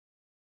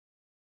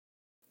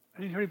I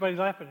didn't hear anybody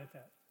laughing at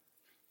that.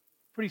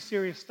 Pretty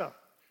serious stuff.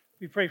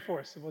 We pray for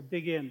us, and we'll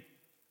dig in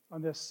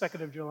on this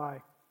 2nd of July.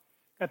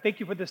 God, thank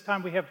you for this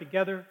time we have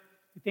together.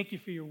 We thank you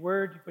for your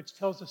word, which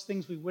tells us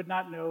things we would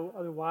not know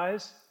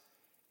otherwise.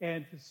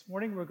 And this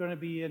morning we're going to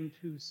be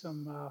into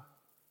some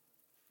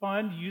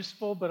fun,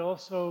 useful, but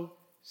also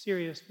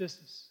serious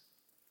business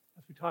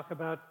as we talk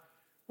about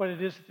what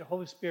it is that the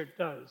Holy Spirit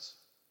does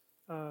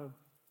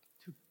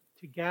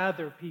to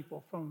gather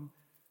people from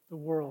the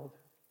world,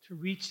 to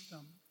reach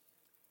them,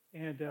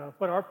 and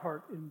what our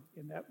part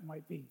in that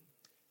might be.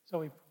 So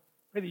we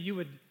pray that you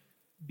would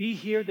be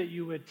here, that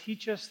you would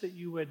teach us, that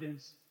you would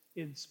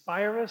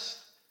inspire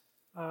us,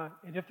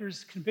 and if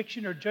there's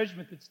conviction or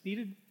judgment that's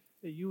needed,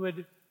 that you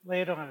would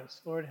lay it on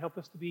us. Lord, help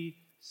us to be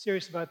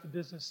serious about the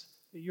business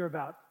that you're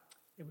about.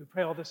 And we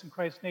pray all this in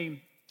Christ's name.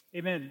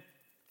 Amen.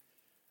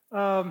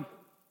 Well,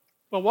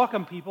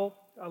 welcome, people.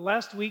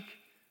 Last week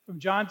from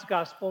John's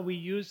Gospel, we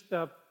used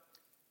the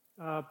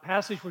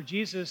passage where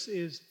Jesus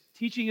is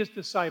teaching his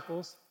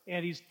disciples,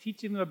 and he's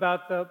teaching them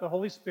about the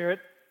Holy Spirit.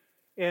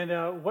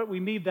 And what we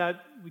mean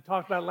that we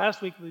talked about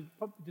last week, we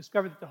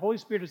discovered that the Holy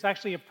Spirit is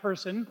actually a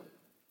person.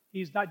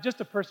 He's not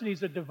just a person,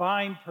 he's a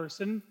divine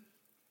person.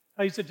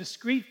 He's a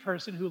discrete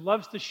person who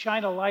loves to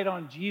shine a light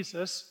on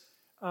Jesus.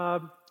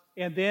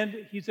 And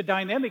then he's a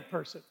dynamic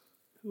person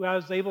who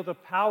is able to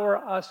power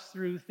us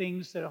through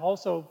things that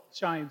also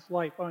shines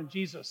light on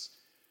Jesus.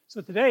 So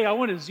today I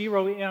want to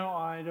zero in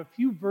on a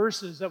few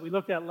verses that we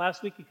looked at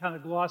last week and kind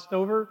of glossed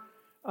over.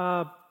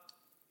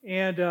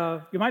 And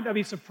you might not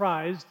be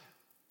surprised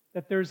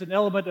that there's an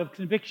element of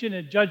conviction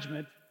and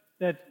judgment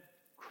that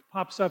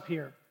pops up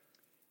here.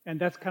 And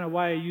that's kind of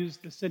why I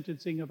used the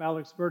sentencing of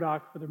Alex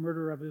Murdaugh for the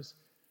murder of his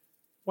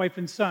wife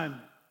and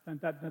son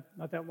not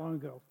that long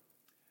ago.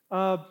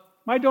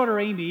 My daughter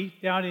Amy,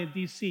 down in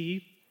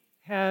D.C.,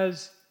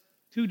 has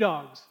 2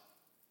 dogs.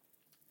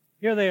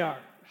 Here they are.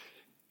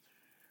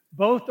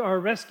 Both are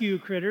rescue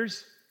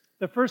critters.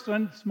 The first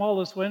one,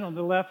 smallest one on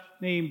the left,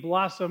 named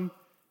Blossom,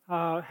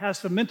 has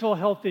some mental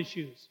health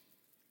issues.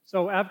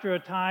 So after a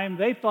time,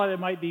 they thought it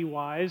might be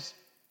wise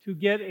to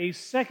get a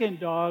second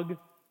dog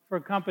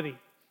for company.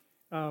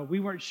 We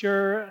weren't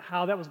sure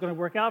how that was going to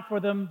work out for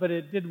them, but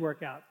it did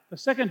work out. The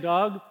second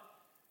dog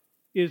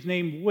is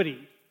named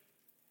Woody.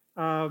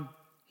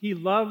 He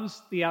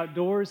loves the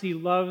outdoors. He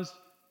loves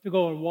to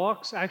go on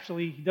walks.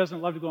 Actually, he doesn't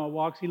love to go on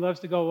walks. He loves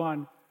to go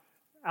on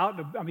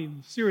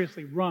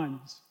seriously,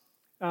 runs.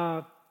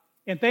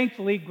 And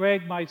thankfully,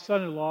 Greg, my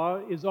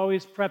son-in-law, is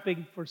always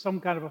prepping for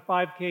some kind of a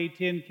 5K,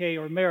 10K,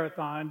 or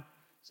marathon.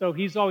 So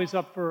he's always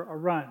up for a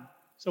run.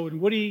 So when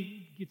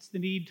Woody gets the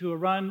need to a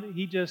run,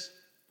 he just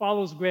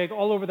follows Greg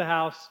all over the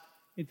house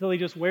until he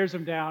just wears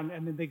him down,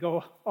 and then they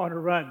go on a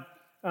run.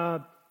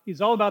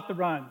 He's all about the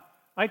run.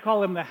 I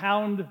call him the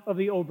Hound of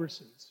the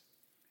Obersons.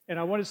 And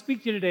I want to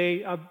speak to you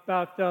today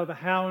about the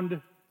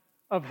Hound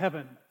of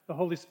Heaven, the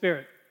Holy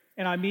Spirit.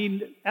 And I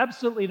mean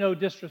absolutely no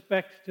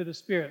disrespect to the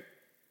Spirit.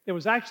 There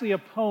was actually a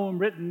poem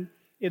written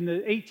in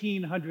the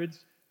 1800s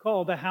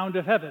called The Hound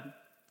of Heaven.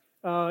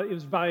 It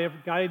was by a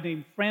guy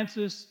named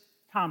Francis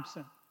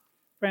Thompson.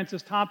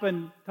 Francis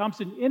Thompson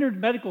entered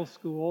medical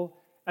school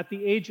at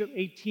the age of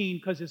 18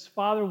 because his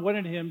father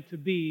wanted him to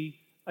be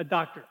a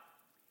doctor.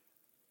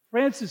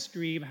 Francis'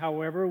 dream,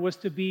 however, was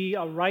to be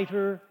a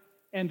writer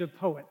and a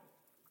poet.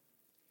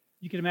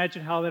 You can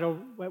imagine how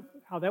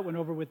that went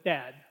over with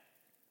Dad.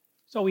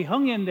 So he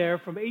hung in there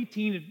from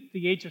 18 to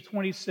the age of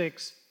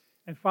 26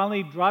 and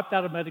finally dropped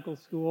out of medical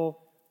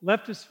school,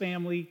 left his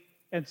family,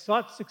 and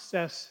sought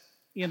success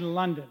in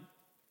London.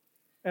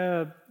 He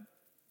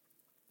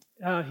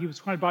was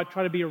trying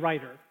to be a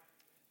writer.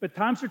 But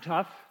times were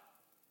tough,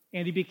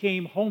 and he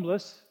became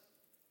homeless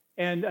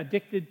and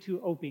addicted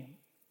to opium.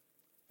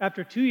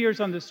 After 2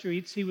 years on the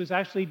streets, he was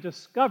actually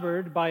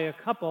discovered by a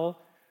couple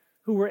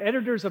who were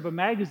editors of a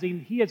magazine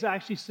he had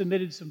actually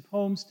submitted some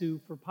poems to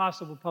for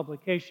possible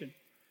publication.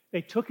 They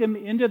took him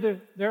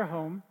into their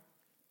home,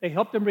 they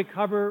helped him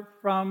recover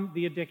from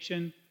the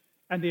addiction,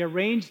 and they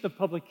arranged the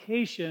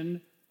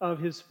publication of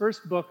his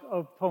first book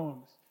of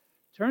poems.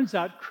 Turns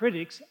out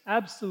critics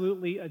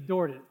absolutely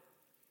adored it,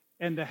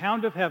 and The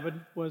Hound of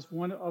Heaven was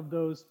one of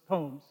those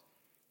poems.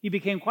 He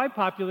became quite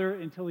popular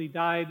until he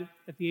died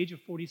at the age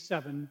of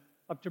 47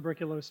 of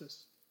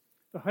tuberculosis.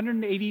 The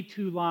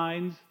 182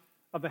 lines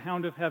of The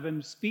Hound of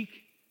Heaven speak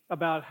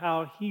about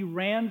how he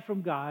ran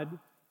from God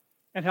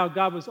and how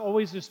God was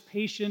always just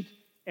patient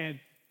and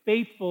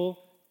faithful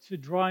to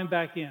draw him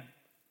back in.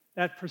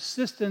 That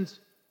persistence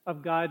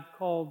of God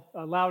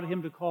allowed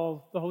him to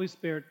call the Holy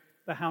Spirit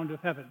the Hound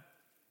of Heaven.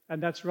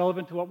 And that's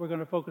relevant to what we're going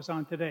to focus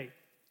on today.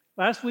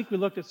 Last week we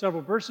looked at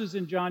several verses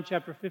in John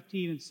chapter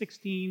 15 and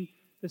 16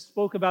 that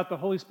spoke about the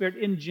Holy Spirit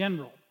in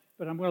general.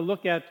 But I'm going to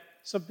look at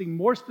something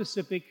more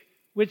specific,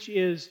 which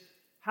is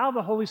how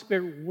the Holy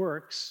Spirit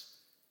works,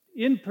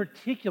 in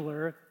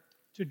particular,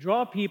 to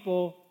draw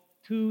people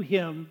to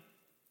him,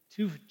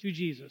 to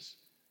Jesus.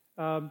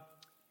 And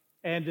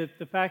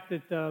the fact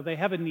that they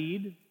have a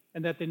need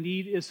and that the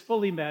need is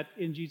fully met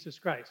in Jesus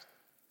Christ.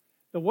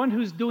 The one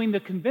who's doing the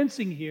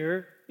convincing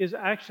here is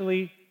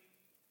actually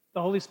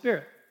The Holy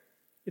Spirit.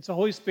 It's the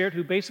Holy Spirit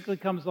who basically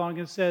comes along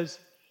and says,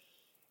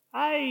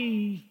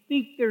 I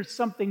think there's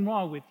something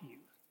wrong with you.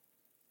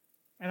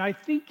 And I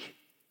think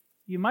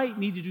you might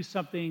need to do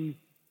something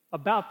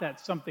about that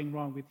something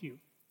wrong with you.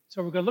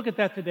 So we're going to look at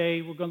that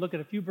today. We're going to look at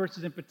a few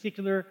verses in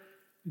particular.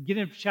 We get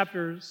into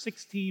chapter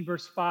 16,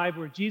 verse 5,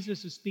 where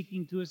Jesus is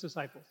speaking to his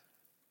disciples.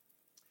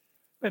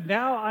 But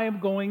now I am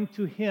going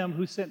to him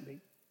who sent me.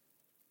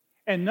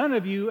 And none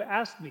of you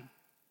asked me,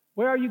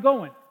 where are you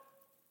going?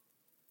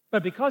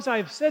 But because I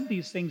have said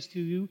these things to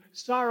you,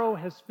 sorrow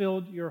has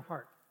filled your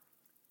heart.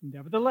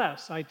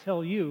 Nevertheless, I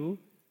tell you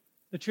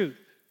the truth.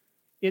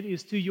 It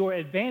is to your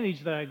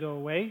advantage that I go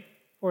away,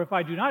 for if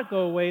I do not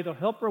go away, the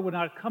Helper will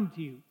not come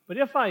to you. But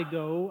if I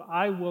go,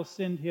 I will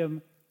send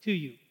him to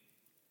you.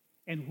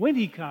 And when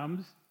he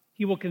comes,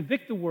 he will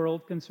convict the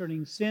world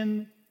concerning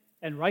sin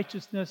and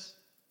righteousness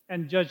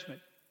and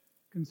judgment.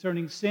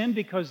 Concerning sin,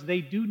 because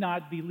they do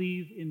not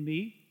believe in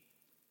me.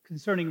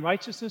 Concerning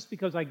righteousness,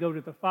 because I go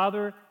to the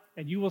Father,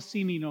 and you will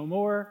see me no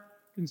more.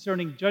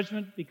 Concerning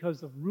judgment,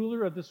 because the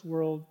ruler of this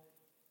world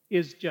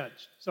is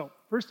judged. So,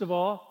 first of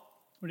all,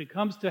 when it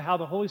comes to how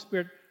the Holy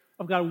Spirit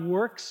of God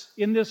works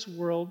in this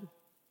world,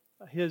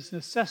 his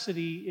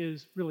necessity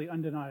is really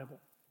undeniable.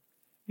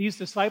 These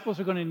disciples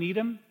are going to need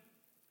him.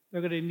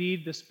 They're going to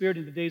need the Spirit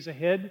in the days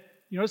ahead.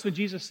 You notice when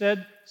Jesus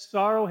said,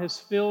 sorrow has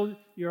filled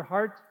your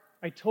heart.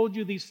 I told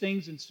you these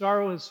things, and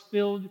sorrow has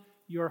filled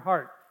your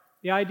heart.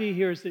 The idea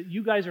here is that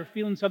you guys are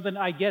feeling something,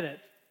 I get it,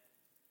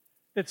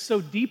 that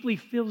so deeply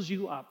fills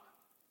you up.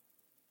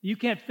 You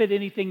can't fit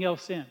anything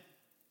else in.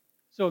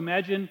 So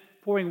imagine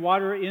pouring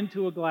water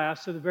into a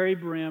glass to the very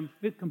brim,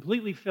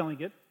 completely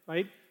filling it,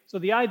 right? So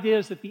the idea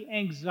is that the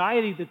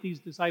anxiety that these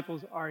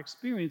disciples are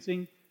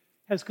experiencing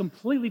has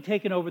completely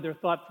taken over their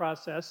thought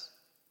process,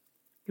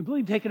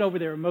 completely taken over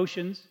their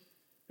emotions.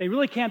 They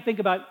really can't think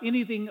about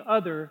anything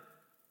other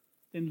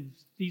than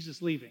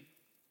Jesus leaving.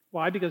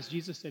 Why? Because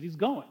Jesus said he's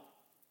going.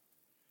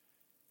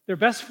 Their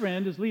best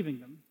friend is leaving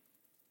them.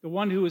 The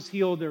one who has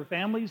healed their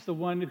families, the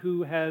one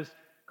who has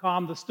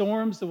calmed the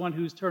storms, the one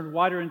who's turned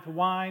water into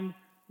wine,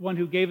 the one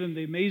who gave them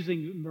the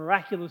amazing,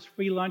 miraculous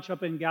free lunch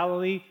up in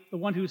Galilee, the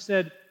one who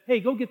said, hey,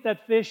 go get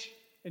that fish,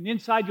 and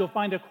inside you'll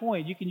find a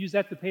coin. You can use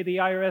that to pay the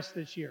IRS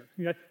this year.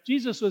 You know,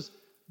 Jesus was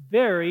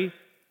very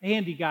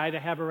handy guy to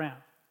have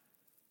around,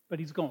 but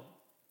he's gone.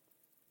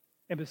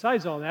 And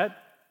besides all that,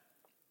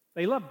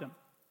 they loved him.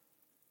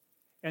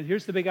 And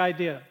here's the big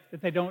idea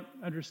that they don't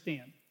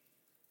understand.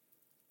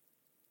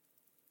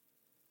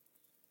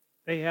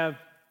 They have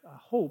a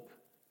hope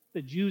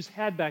that Jews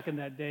had back in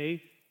that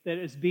day that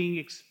is being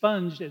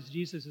expunged as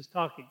Jesus is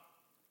talking.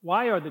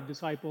 Why are the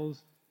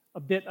disciples a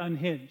bit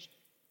unhinged?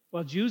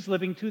 Well, Jews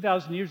living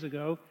 2,000 years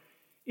ago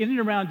in and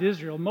around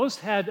Israel,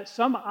 most had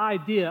some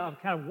idea of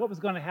kind of what was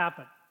going to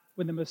happen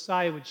when the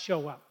Messiah would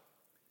show up.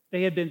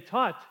 They had been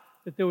taught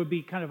that there would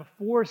be kind of a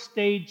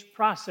 4-stage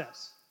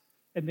process,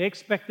 and they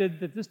expected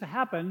that this to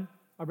happen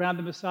around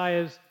the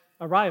Messiah's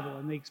arrival,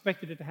 and they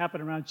expected it to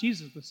happen around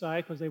Jesus'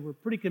 Messiah because they were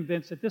pretty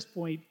convinced at this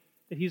point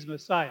that he's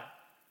Messiah.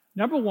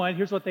 Number one,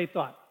 here's what they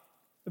thought.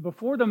 That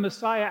before the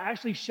Messiah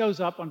actually shows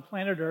up on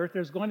planet Earth,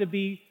 there's going to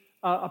be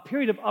a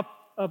period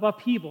of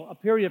upheaval, a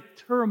period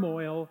of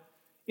turmoil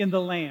in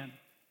the land.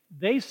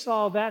 They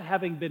saw that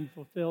having been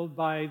fulfilled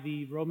by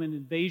the Roman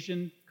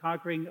invasion,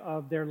 conquering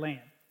of their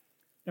land.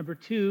 Number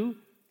two,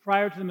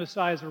 prior to the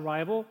Messiah's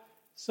arrival,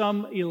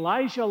 some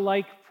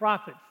Elijah-like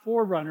prophet,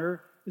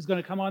 forerunner, is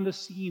going to come on the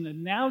scene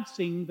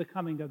announcing the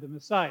coming of the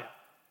Messiah.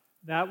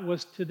 That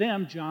was to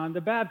them John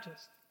the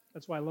Baptist.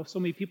 That's why so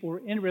many people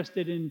were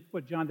interested in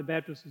what John the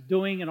Baptist was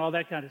doing and all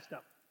that kind of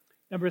stuff.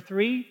 Number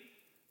three,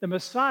 the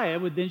Messiah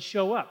would then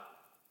show up.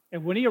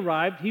 And when he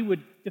arrived, he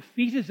would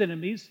defeat his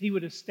enemies. He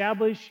would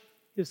establish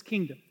his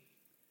kingdom.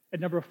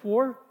 And number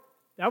four,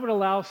 that would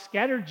allow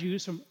scattered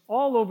Jews from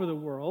all over the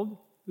world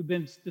who've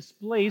been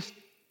displaced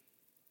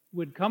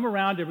would come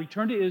around and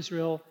return to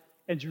Israel,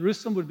 and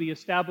Jerusalem would be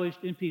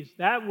established in peace.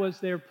 That was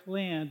their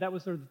plan. That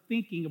was their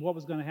thinking of what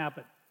was going to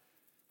happen.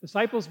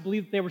 Disciples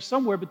believed they were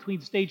somewhere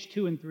between stage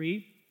 2 and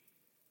 3.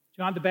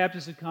 John the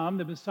Baptist had come.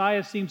 The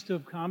Messiah seems to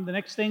have come. The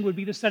next thing would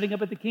be the setting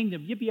up of the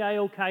kingdom.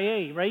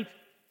 Yippee-i-o-ki-yay, right?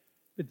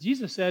 But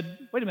Jesus said,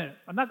 wait a minute,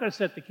 I'm not going to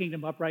set the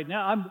kingdom up right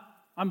now.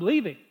 I'm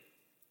leaving.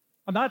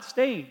 I'm not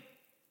staying.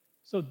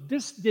 So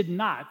this did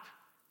not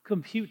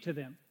compute to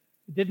them.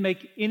 It didn't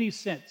make any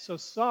sense. So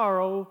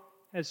sorrow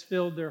has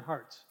filled their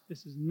hearts.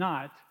 This is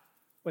not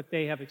what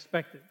they have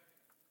expected.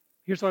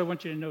 Here's what I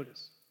want you to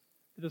notice.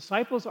 The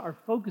disciples are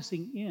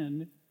focusing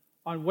in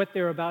on what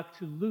they're about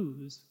to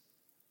lose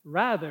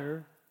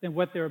rather than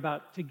what they're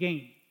about to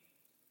gain.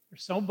 They're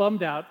so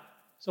bummed out,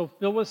 so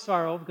filled with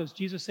sorrow because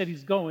Jesus said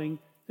he's going,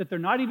 that they're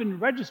not even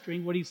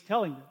registering what he's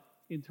telling them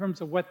in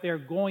terms of what they're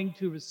going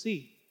to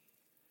receive.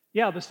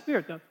 Yeah, the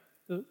Spirit,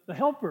 the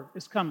Helper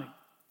is coming.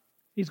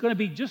 He's going to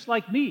be just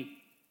like me.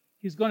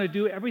 He's going to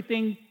do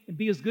everything and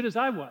be as good as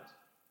I was.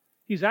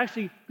 He's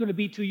actually going to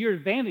be to your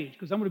advantage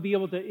because he's going to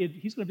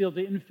be able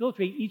to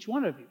infiltrate each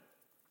one of you.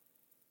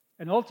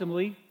 And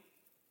ultimately,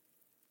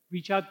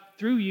 reach out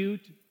through you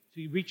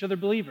to reach other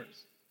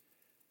believers.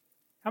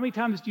 How many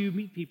times do you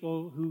meet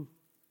people who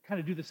kind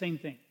of do the same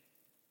thing?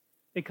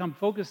 They come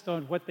focused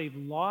on what they've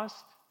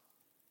lost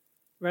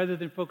rather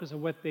than focus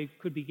on what they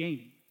could be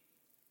gaining.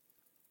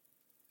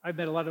 I've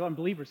met a lot of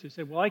unbelievers who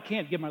said, well, I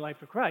can't give my life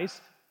to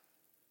Christ.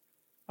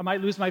 I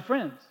might lose my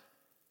friends.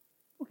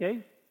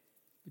 Okay,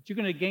 but you're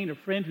going to gain a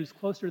friend who's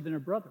closer than a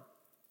brother.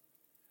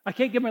 I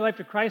can't give my life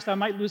to Christ. I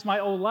might lose my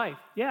old life.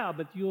 Yeah,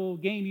 but you'll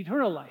gain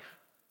eternal life,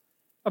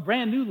 a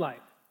brand new life.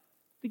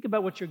 Think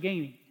about what you're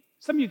gaining.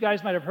 Some of you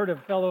guys might have heard of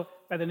a fellow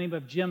by the name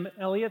of Jim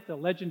Elliot, the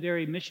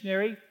legendary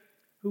missionary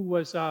who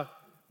was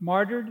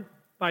martyred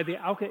by the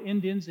Auca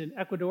Indians in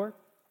Ecuador.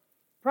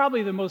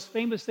 Probably the most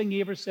famous thing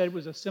he ever said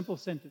was a simple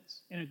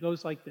sentence, and it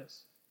goes like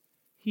this: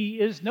 he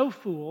is no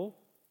fool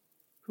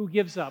who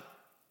gives up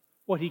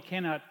what he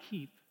cannot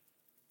keep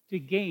to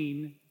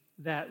gain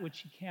that which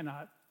he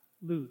cannot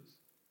lose.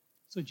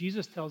 So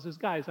Jesus tells his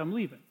guys, I'm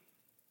leaving.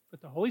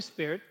 But the Holy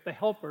Spirit, the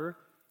Helper,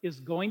 is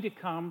going to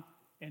come,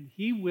 and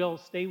he will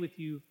stay with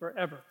you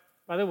forever.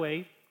 By the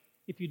way,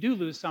 if you do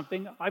lose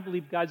something, I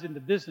believe God's in the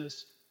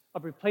business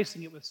of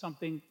replacing it with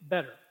something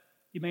better.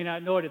 You may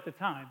not know it at the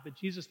time, but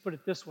Jesus put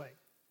it this way: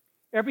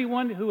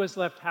 everyone who has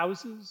left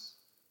houses,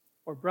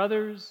 or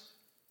brothers,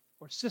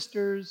 or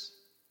sisters,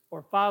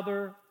 or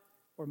father,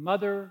 or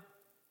mother,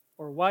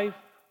 or wife,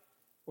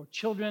 or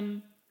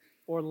children,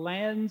 or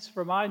lands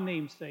for my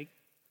name's sake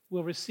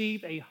will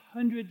receive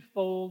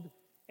 100-fold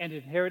and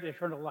inherit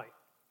eternal life.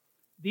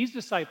 These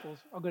disciples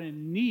are going to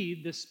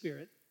need this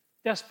Spirit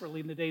desperately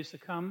in the days to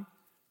come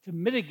to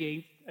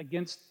mitigate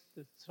against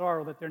the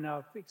sorrow that they're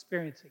now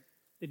experiencing.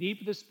 The need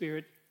for the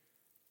Spirit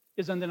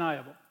is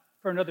undeniable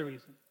for another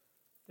reason.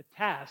 The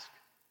task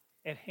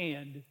at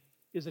hand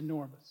is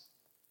enormous.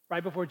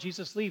 Right before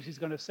Jesus leaves, he's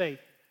going to say,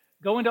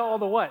 go into all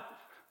the what?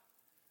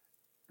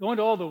 Go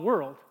into all the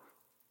world.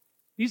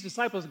 These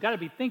disciples have got to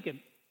be thinking,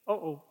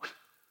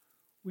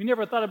 we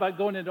never thought about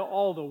going into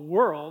all the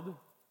world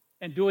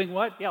and doing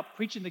what? Yeah,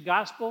 preaching the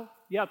gospel.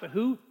 Yeah, to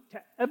who?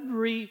 To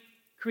every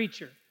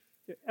creature.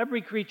 To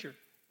every creature.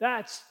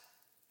 That's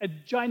a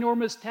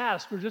ginormous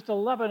task for just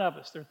 11 of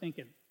us, they're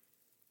thinking.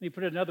 Let me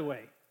put it another way.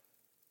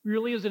 It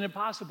really is an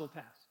impossible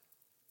task.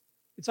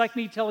 It's like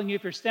me telling you,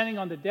 if you're standing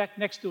on the deck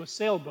next to a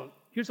sailboat,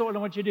 here's what I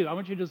want you to do. I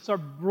want you to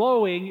start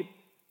blowing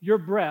your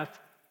breath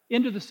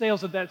into the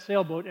sails of that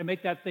sailboat and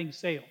make that thing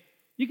sail.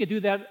 You could do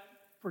that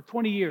for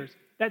 20 years.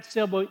 That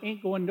sailboat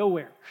ain't going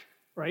nowhere,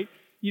 right?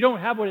 You don't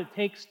have what it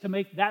takes to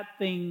make that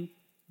thing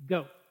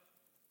go.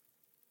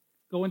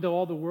 Go into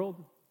all the world,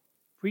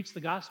 preach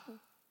the gospel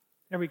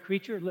to every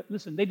creature.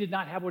 Listen, they did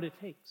not have what it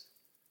takes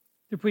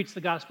to preach the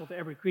gospel to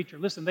every creature.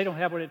 Listen, they don't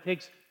have what it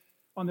takes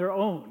on their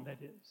own, that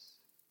is.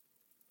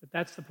 But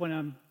that's the point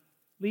I'm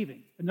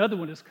leaving. Another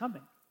one is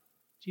coming.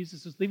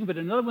 Jesus is leaving, but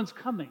another one's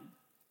coming.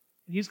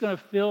 And he's going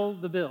to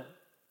fill the bill.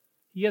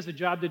 He has a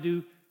job to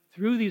do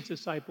through these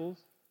disciples.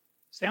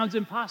 Sounds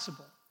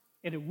impossible.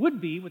 And it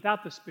would be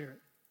without the Spirit.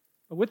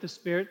 But with the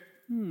Spirit,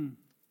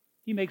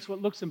 he makes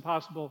what looks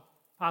impossible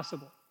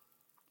possible.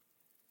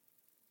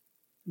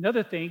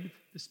 Another thing,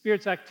 the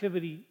Spirit's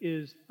activity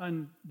is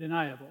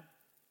undeniable.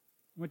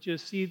 I want you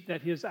to see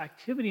that his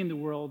activity in the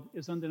world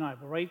is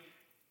undeniable, right?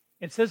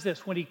 It says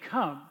this: when he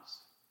comes,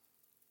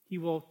 he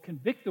will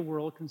convict the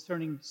world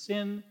concerning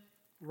sin,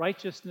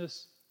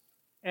 righteousness,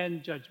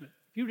 and judgment.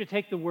 If you were to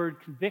take the word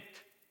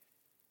convict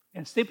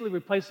and simply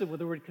replace it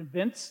with the word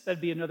convince,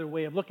 that'd be another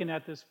way of looking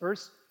at this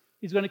verse.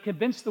 He's going to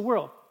convince the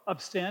world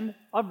of sin,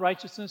 of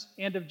righteousness,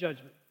 and of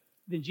judgment.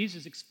 Then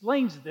Jesus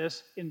explains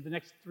this in the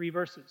next 3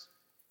 verses.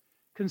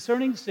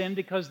 Concerning sin,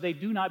 because they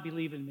do not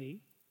believe in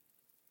me.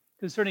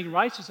 Concerning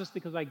righteousness,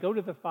 because I go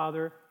to the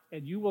Father,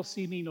 and you will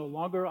see me no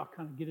longer. I'll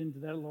kind of get into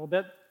that a little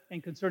bit.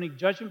 And concerning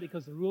judgment,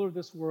 because the ruler of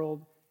this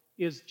world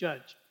is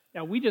judged.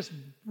 Now, we just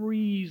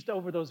breezed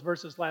over those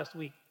verses last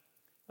week.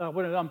 I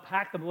want to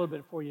unpack them a little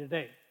bit for you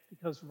today,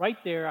 because right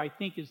there, I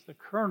think, is the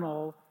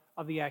kernel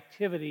of the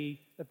activity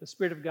that the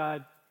Spirit of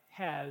God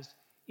has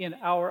in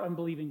our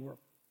unbelieving world.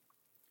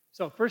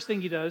 So, first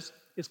thing he does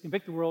is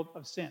convict the world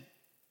of sin.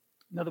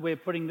 Another way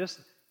of putting this,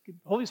 the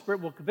Holy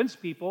Spirit will convince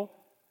people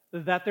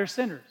that they're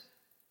sinners.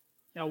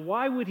 Now,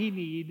 why would he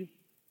need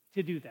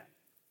to do that?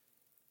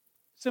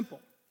 Simple.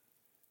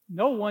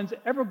 No one's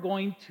ever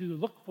going to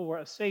look for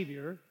a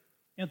Savior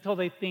until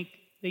they think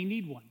they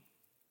need one.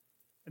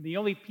 And the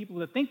only people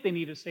that think they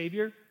need a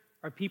Savior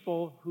are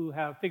people who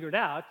have figured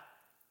out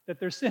that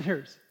they're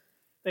sinners.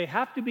 They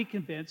have to be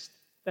convinced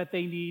that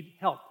they need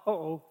help.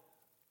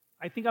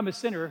 I think I'm a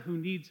sinner who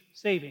needs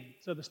saving.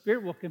 So the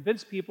Spirit will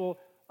convince people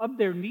of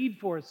their need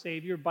for a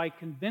Savior by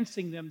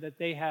convincing them that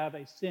they have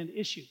a sin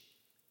issue.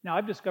 Now,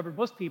 I've discovered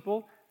most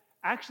people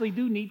actually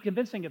do need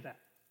convincing of that,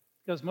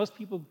 because most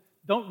people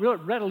don't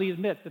readily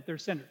admit that they're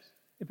sinners.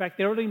 In fact,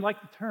 they don't even like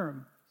the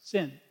term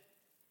sin.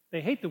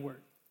 They hate the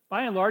word.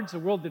 By and large, the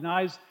world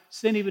denies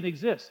sin even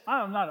exists.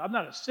 I'm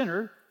not a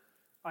sinner.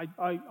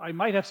 I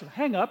might have some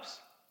hang-ups.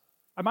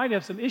 I might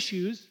have some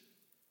issues.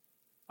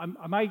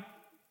 I might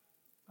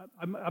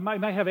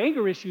have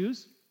anger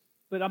issues,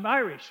 but I'm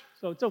Irish,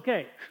 so it's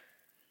okay.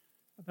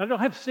 But I don't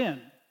have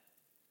sin.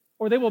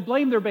 Or they will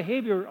blame their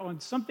behavior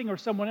on something or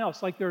someone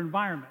else, like their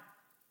environment.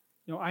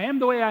 I am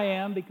the way I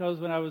am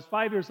because when I was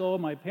 5 years old,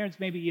 my parents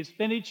made me eat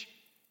spinach,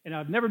 and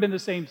I've never been the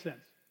same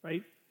since,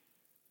 right?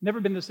 Never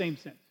been the same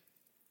since.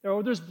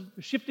 Or there's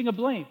shifting of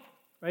blame,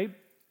 right?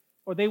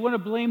 Or they want to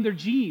blame their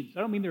genes. I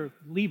don't mean their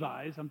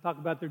Levi's. I'm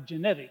talking about their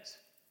genetics.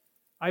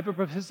 I have a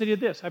propensity to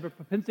this. I have a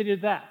propensity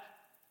to that.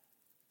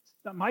 It's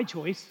not my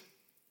choice.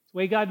 It's the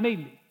way God made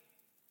me.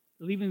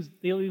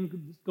 They'll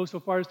even go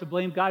so far as to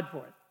blame God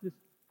for it.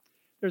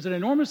 There's an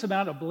enormous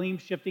amount of blame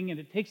shifting, and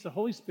it takes the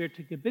Holy Spirit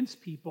to convince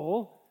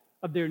people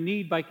of their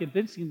need by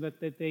convincing them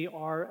that they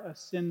are a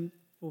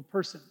sinful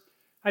person.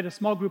 I had a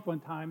small group one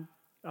time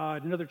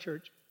at another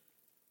church.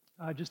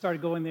 I just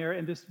started going there,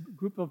 and this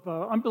group of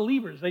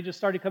unbelievers, they just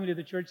started coming to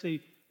the church. They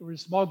were a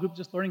small group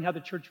just learning how the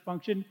church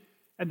functioned,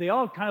 and they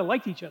all kind of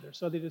liked each other.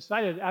 So they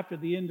decided after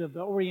the end of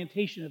the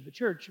orientation of the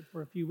church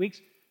for a few weeks,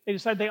 they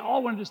decided they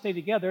all wanted to stay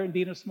together and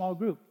be in a small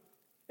group.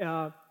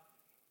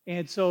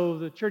 And so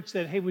the church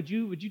said, hey, would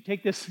you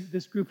take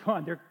this group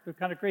on? They're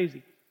kind of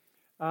crazy.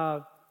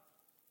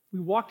 We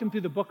walked them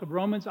through the book of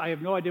Romans. I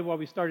have no idea why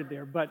we started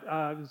there, but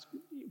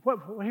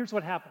here's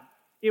what happened.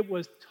 It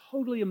was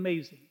totally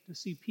amazing to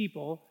see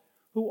people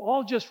who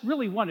all just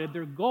really wanted,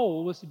 their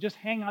goal was to just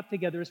hang out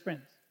together as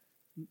friends,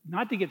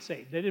 not to get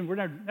saved. They were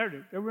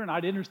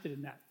not interested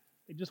in that.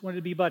 They just wanted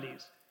to be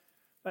buddies.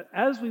 But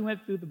as we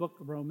went through the book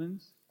of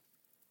Romans,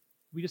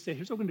 we just said,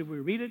 here's what we're going to do. We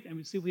read it, and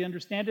we see if we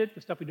understand it.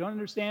 The stuff we don't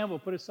understand, we'll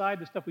put aside.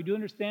 The stuff we do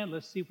understand,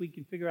 let's see if we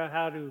can figure out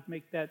how to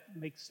make that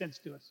make sense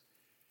to us.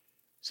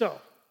 So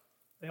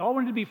they all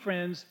wanted to be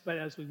friends, but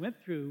as we went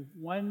through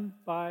one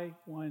by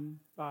one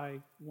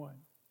by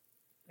one,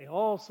 they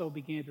also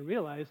began to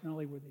realize not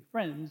only were they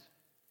friends,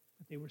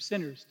 but they were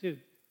sinners too.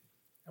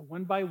 And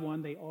one by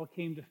one, they all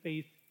came to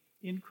faith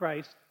in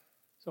Christ.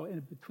 So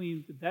in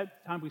between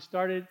that time we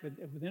started,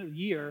 within a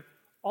year,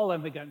 all of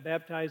them had gotten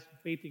baptized in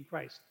faith in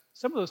Christ.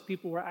 Some of those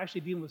people were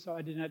actually dealing with something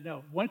I did not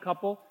know. One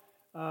couple,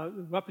 they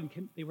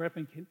were up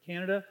in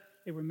Canada.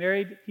 They were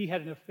married. He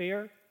had an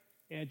affair.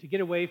 And to get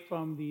away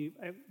from the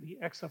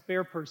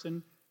ex-affair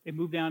person, they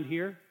moved down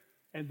here.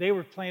 And they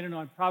were planning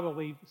on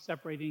probably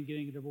separating and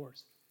getting a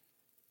divorce.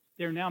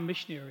 They're now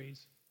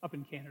missionaries up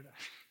in Canada.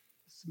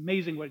 It's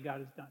amazing what God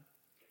has done.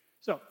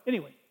 So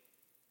anyway,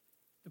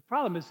 the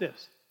problem is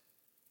this.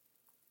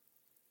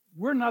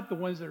 We're not the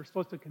ones that are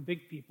supposed to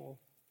convict people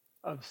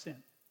of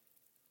sin.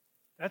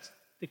 That's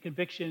the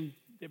conviction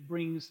that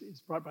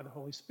is brought by the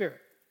Holy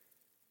Spirit.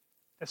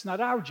 That's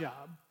not our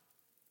job.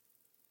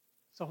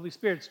 It's the Holy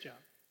Spirit's job.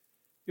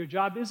 Your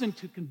job isn't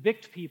to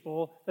convict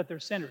people that they're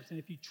sinners. And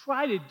if you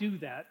try to do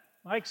that,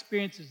 my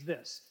experience is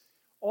this.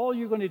 All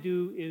you're going to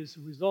do is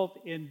result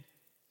in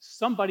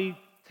somebody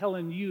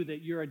telling you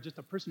that you're just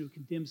a person who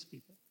condemns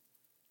people,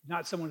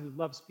 not someone who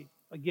loves people.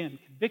 Again,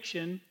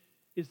 conviction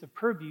is the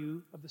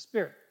purview of the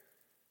Spirit.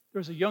 There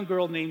was a young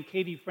girl named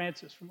Katie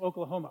Francis from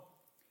Oklahoma.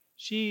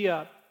 She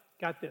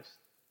got this,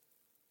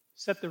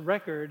 set the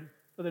record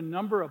for the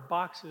number of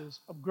boxes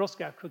of Girl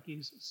Scout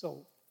cookies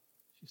sold.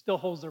 She still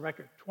holds the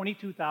record,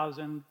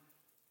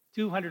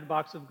 22,200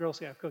 boxes of Girl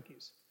Scout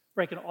cookies,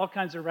 breaking all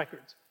kinds of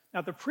records.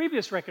 Now, the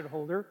previous record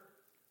holder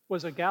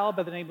was a gal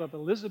by the name of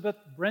Elizabeth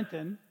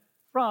Brenton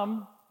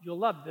from, you'll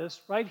love this,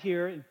 right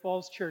here in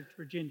Falls Church,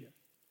 Virginia.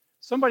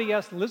 Somebody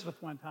asked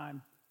Elizabeth one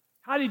time,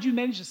 how did you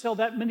manage to sell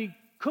that many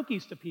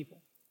cookies to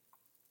people?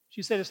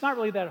 She said, it's not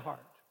really that hard.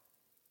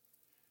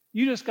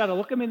 You just got to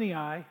look them in the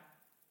eye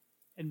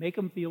and make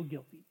them feel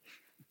guilty.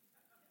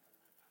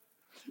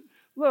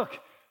 Look,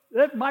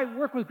 that might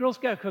work with Girl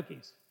Scout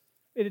cookies.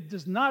 It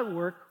does not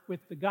work with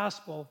the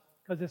gospel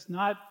because it's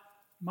not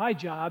my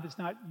job, it's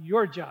not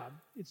your job.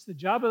 It's the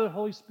job of the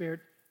Holy Spirit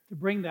to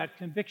bring that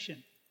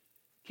conviction.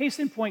 Case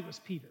in point was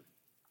Peter.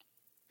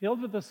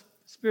 Filled with the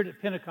Spirit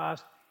at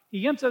Pentecost,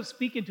 he ends up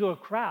speaking to a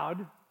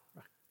crowd,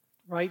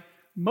 right,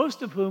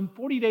 most of whom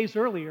 40 days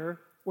earlier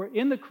were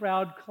in the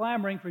crowd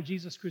clamoring for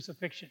Jesus'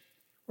 crucifixion.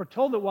 We're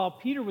told that while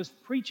Peter was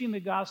preaching the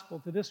gospel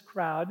to this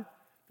crowd,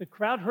 the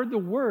crowd heard the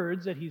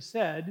words that he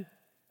said,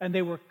 and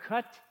they were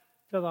cut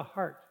to the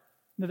heart.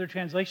 Another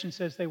translation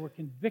says they were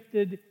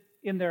convicted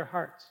in their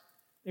hearts.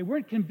 They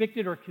weren't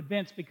convicted or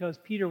convinced because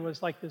Peter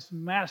was like this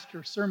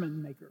master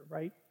sermon maker,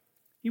 right?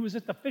 He was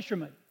just a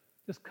fisherman,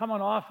 just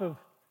coming off of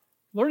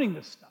learning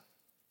this stuff.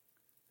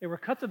 They were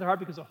cut to the heart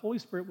because the Holy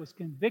Spirit was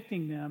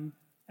convicting them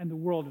and the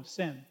world of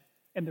sin.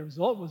 And the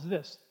result was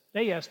this.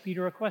 They asked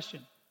Peter a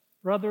question.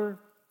 Brother,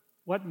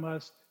 what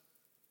must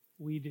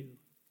we do?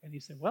 And he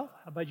said, well,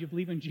 how about you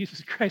believe in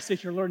Jesus Christ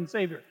as your Lord and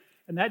Savior?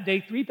 And that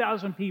day,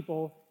 3,000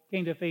 people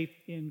came to faith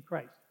in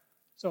Christ.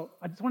 So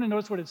I just want to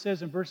notice what it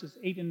says in verses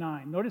 8 and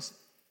 9. Notice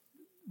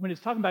when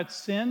it's talking about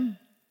sin,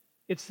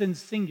 it's sin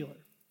singular.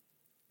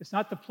 It's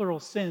not the plural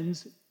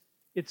sins.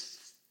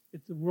 It's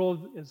the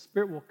world, the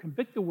Spirit will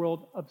convict the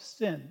world of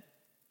sin.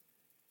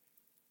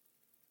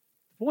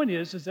 The point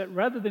is that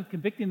rather than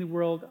convicting the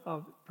world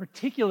of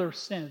particular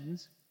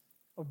sins,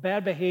 of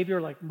bad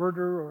behavior like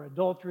murder or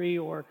adultery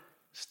or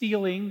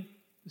stealing,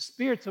 the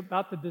Spirit's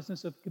about the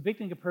business of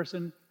convicting a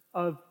person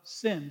of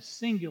sin,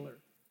 singular.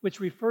 which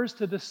refers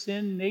to the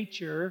sin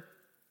nature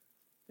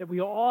that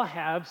we all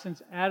have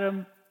since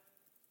Adam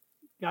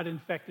got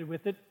infected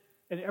with it.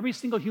 And every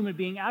single human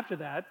being after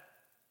that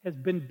has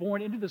been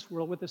born into this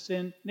world with a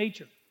sin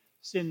nature.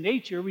 Sin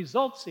nature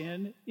results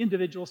in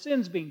individual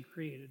sins being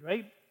created,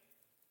 right?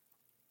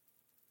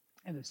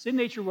 And the sin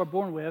nature we're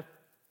born with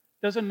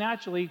doesn't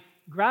naturally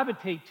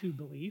gravitate to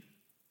belief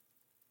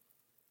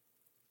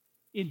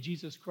in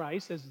Jesus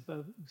Christ as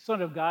the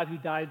Son of God who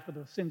died for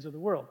the sins of the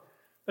world.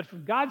 But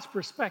from God's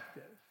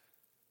perspective,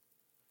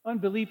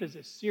 unbelief is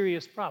a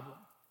serious problem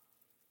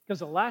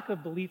because a lack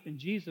of belief in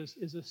Jesus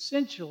is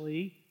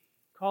essentially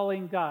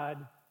calling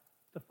God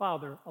the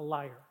Father a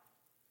liar,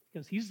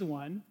 because he's the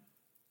one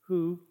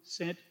who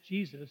sent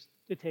Jesus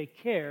to take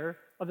care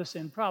of the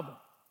sin problem.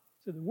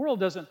 So the world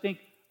doesn't think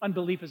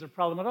unbelief is a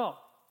problem at all.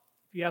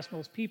 If you ask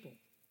most people,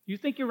 do you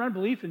think your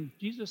unbelief in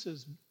Jesus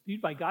is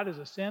viewed by God as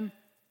a sin?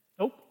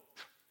 Nope.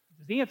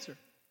 That's the answer.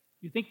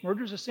 You think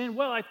murder is a sin?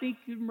 Well, I think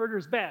murder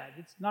is bad.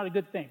 It's not a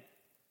good thing.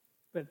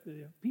 But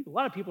a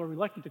lot of people are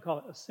reluctant to call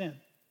it a sin.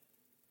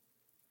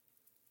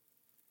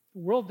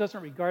 The world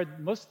doesn't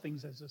regard most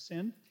things as a sin.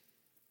 In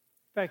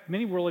fact,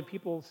 many worldly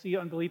people see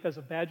unbelief as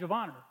a badge of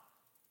honor.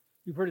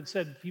 You've heard it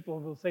said, people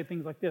will say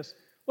things like this: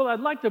 well,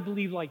 I'd like to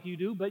believe like you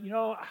do, but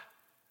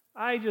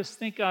I just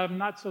think I'm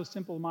not so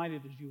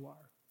simple-minded as you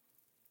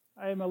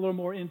are. I am a little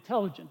more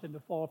intelligent than to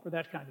fall for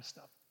that kind of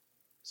stuff.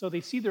 So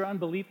they see their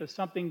unbelief as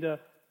something to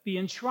be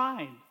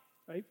enshrined,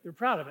 right? They're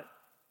proud of it.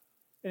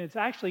 And it's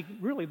actually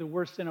really the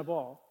worst sin of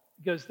all,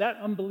 because that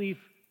unbelief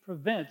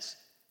prevents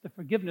the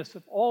forgiveness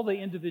of all the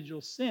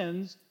individual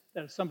sins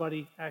that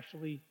somebody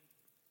actually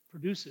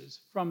produces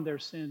from their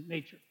sin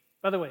nature.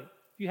 By the way,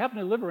 if you happen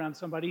to live around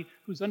somebody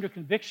who's under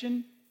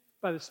conviction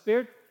by the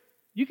Spirit,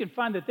 you can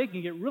find that they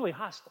can get really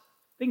hostile.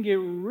 They can get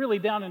really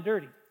down and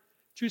dirty.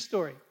 True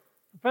story.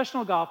 A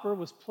professional golfer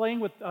was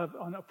playing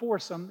on a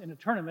foursome in a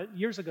tournament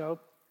years ago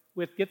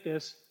with, get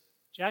this,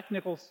 Jack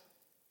Nicklaus,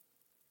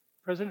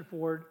 President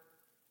Ford,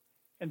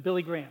 and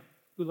Billy Graham,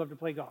 who loved to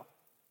play golf.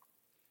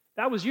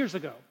 That was years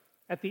ago.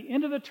 At the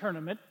end of the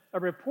tournament, a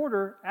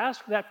reporter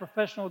asked that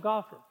professional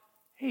golfer,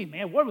 "Hey,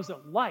 man, what was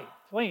it like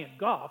playing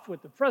golf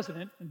with the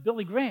president and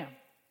Billy Graham?"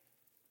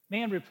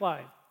 Man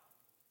replied,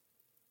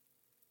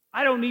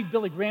 "I don't need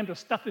Billy Graham to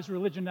stuff his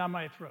religion down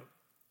my throat."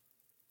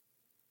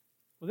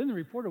 Well, then the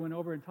reporter went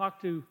over and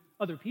talked to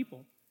other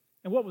people.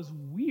 And what was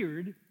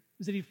weird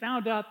is that he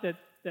found out that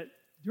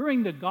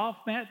during the golf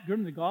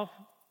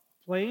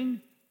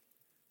playing,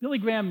 Billy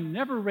Graham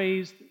never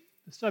raised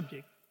the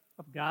subject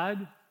of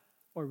God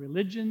or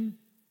religion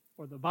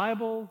or the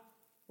Bible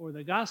or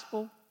the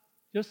gospel,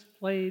 just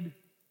played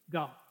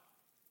golf.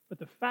 But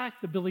the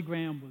fact that Billy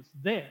Graham was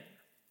there,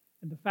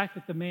 and the fact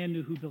that the man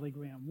knew who Billy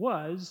Graham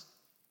was,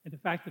 and the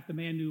fact that the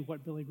man knew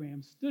what Billy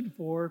Graham stood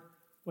for,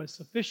 was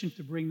sufficient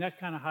to bring that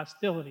kind of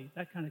hostility,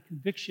 that kind of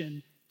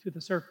conviction to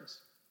the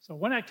surface. So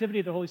one activity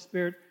of the Holy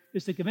Spirit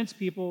is to convince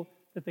people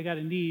that they got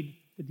a need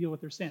to deal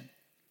with their sin.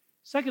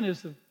 Second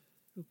is to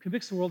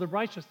convicts the world of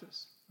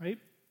righteousness, right?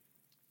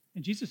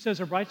 And Jesus says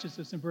of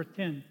righteousness in verse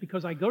 10,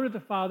 "Because I go to the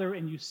Father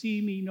and you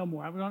see me no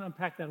more." I'm going to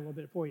unpack that a little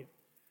bit for you.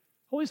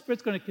 Holy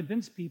Spirit's going to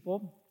convince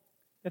people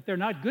that they're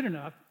not good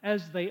enough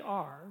as they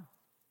are,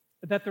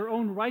 but that their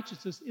own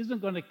righteousness isn't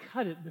going to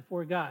cut it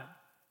before God.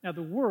 Now,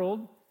 the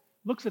world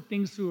looks at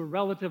things through a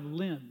relative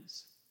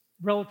lens,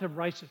 relative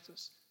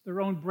righteousness,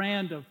 their own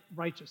brand of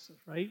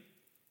righteousness, right?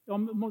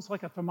 Almost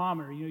like a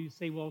thermometer. You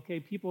say, well, okay,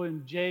 people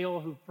in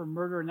jail for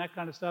murder and that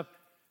kind of stuff,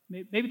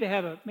 maybe they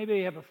have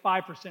a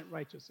 5%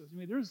 righteousness. I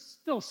mean, there's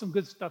still some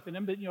good stuff in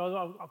them, but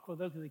I'll call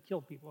those because they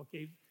killed people,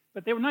 okay?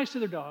 But they were nice to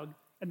their dog,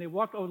 and they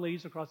walked old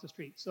ladies across the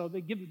street, so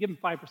they give them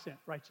 5%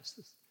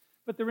 righteousness.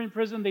 But they're in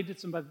prison; they did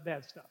some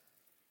bad stuff.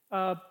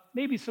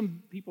 Maybe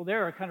some people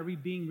there are kind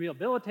of being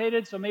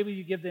rehabilitated, so maybe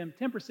you give them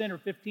 10% or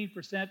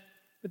 15%.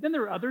 But then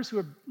there are others who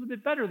are a little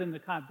bit better than the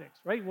convicts,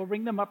 right? We'll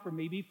bring them up for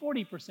maybe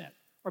 40%.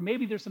 Or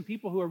maybe there's some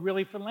people who are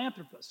really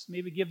philanthropists.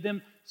 Maybe give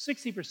them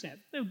 60%.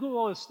 They'll do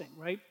all this thing,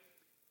 right?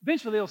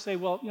 Eventually they'll say,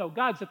 well,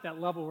 God's at that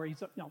level where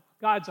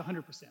God's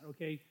 100%,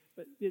 okay?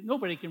 But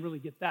nobody can really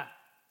get that.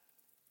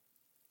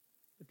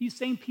 But these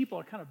same people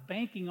are kind of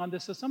banking on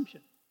this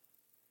assumption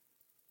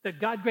that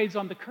God grades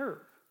on the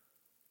curve.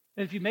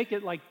 And if you make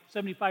it like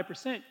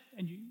 75%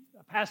 and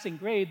a passing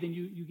grade, then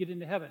you get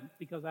into heaven,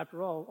 because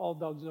after all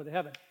dogs go to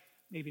heaven.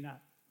 Maybe not,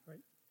 right?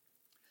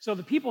 So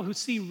the people who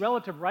see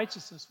relative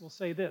righteousness will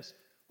say this: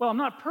 well, I'm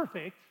not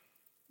perfect,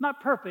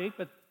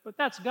 but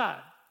that's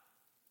God.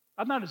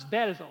 I'm not as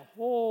bad as a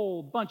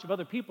whole bunch of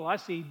other people I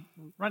see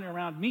running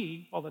around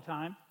me all the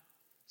time.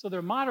 So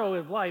their motto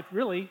of life,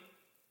 really,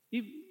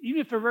 even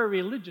if they're very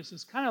religious,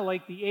 is kind of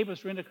like the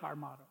Avis Rent-A-Car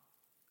motto.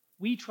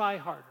 We try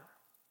harder.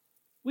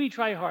 We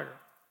try harder.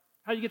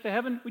 How do you get to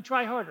heaven? We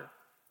try harder.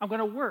 I'm going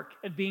to work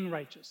at being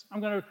righteous. I'm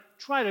going to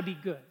try to be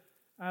good.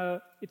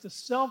 It's a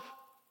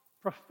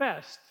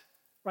self-professed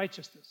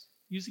righteousness,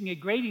 using a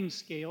grading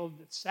scale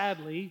that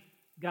sadly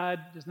God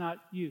does not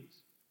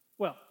use.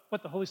 Well,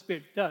 what the Holy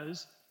Spirit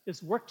does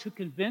is work to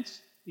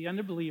convince the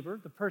unbeliever,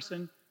 the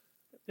person,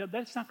 that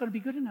that's not going to be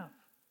good enough.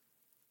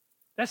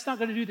 That's not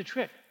going to do the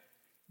trick.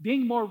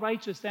 Being more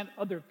righteous than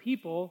other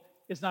people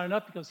is not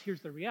enough, because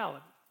here's the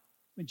reality.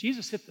 When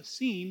Jesus hit the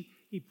scene,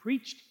 he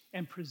preached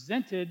and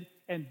presented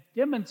and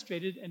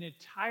demonstrated an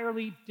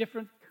entirely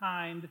different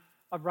kind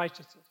of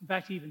righteousness. In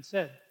fact, he even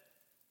said,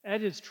 at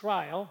his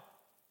trial,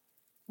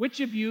 which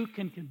of you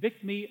can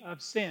convict me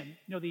of sin?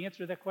 You know the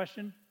answer to that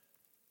question?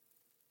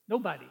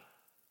 Nobody.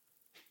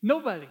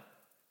 Nobody.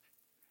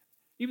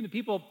 Even the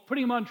people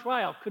putting him on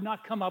trial could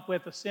not come up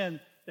with a sin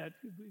that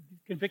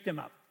convict him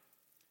of.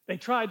 They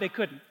tried, they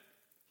couldn't.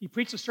 He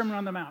preached a Sermon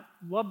on the Mount.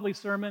 Lovely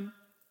sermon.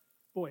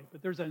 Boy,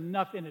 but there's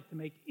enough in it to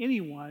make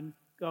anyone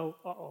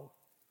go,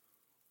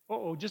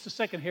 just a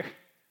second here.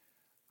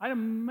 I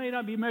may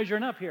not be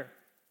measuring up here.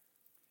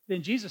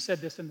 Then Jesus said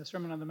this in the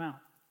Sermon on the Mount.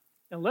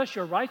 Unless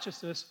your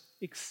righteousness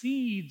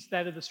exceeds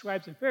that of the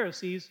scribes and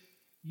Pharisees,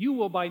 you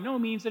will by no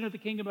means enter the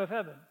kingdom of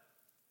heaven.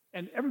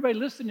 And everybody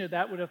listening to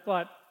that would have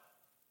thought,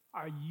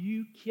 are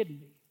you kidding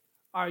me?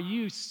 Are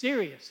you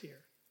serious here?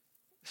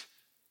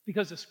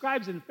 Because the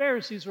scribes and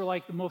Pharisees were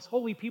like the most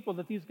holy people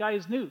that these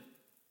guys knew.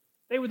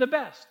 They were the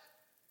best.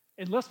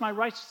 Unless my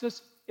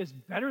righteousness is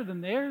better than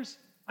theirs,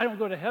 I don't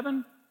go to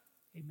heaven.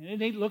 Amen.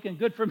 It ain't looking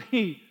good for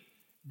me.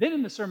 Then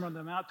in the Sermon on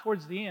the Mount,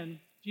 towards the end,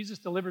 Jesus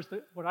delivers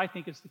what I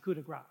think is the coup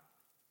de grace.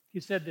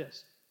 He said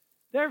this,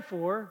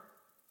 therefore,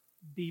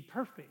 be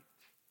perfect,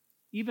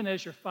 even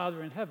as your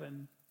Father in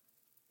heaven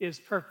is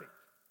perfect.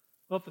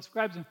 Well, if the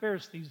scribes and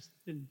Pharisees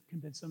didn't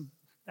convince them,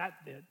 that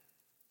did.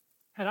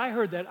 Had I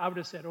heard that, I would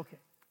have said, okay,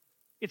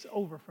 it's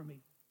over for me.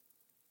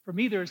 For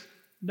me, there's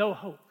no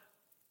hope.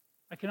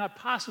 I cannot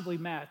possibly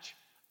match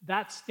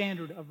that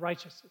standard of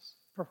righteousness.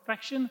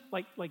 Perfection,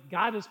 like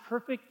God is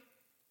perfect.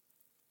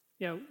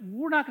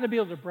 We're not going to be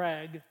able to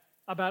brag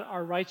about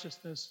our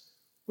righteousness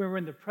when we're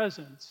in the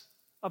presence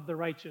of the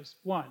righteous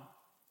one,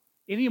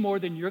 any more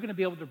than you're going to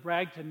be able to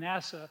brag to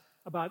NASA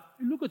about,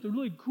 look at the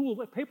really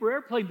cool paper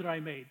airplane that I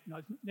made. No,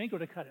 it ain't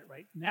going to cut it,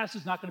 right?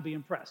 NASA's not going to be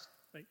impressed,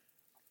 right?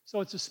 So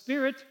it's the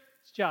Spirit's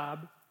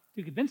job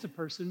to convince a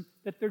person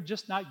that they're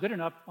just not good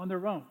enough on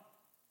their own.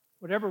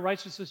 Whatever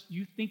righteousness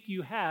you think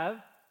you have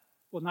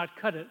will not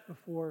cut it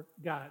before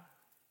God.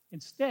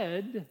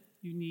 Instead,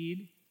 you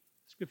need,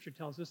 Scripture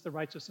tells us, the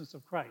righteousness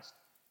of Christ.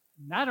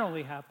 And that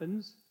only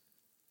happens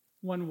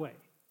one way,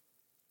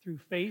 through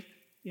faith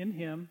in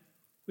him,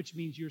 which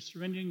means you're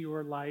surrendering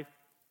your life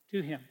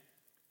to him.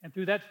 And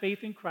through that faith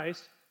in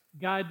Christ,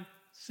 God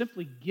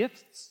simply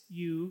gifts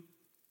you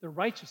the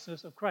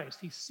righteousness of Christ.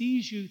 He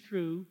sees you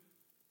through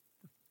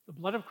the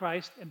blood of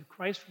Christ and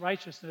Christ's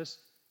righteousness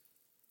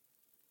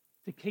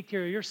to take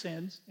care of your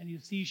sins, and he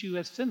sees you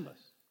as sinless.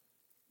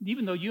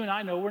 Even though you and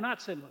I know we're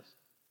not sinless,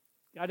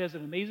 God has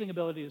an amazing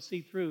ability to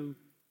see through,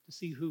 to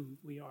see who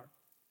we are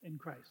in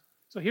Christ.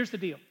 So here's the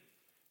deal.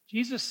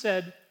 Jesus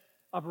said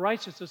of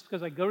righteousness,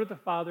 because I go to the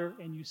Father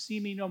and you see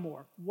me no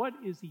more. What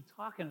is he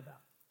talking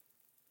about?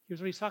 Here's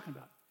what he's talking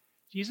about.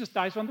 Jesus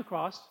dies on the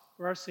cross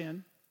for our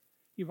sin.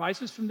 He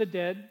rises from the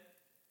dead.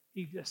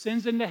 He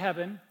ascends into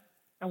heaven.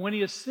 And when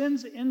he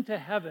ascends into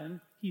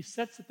heaven, he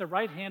sits at the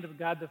right hand of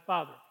God the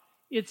Father.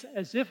 It's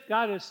as if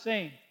God is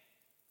saying,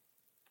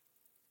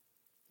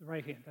 the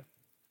right hand,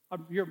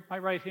 my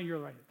right hand, your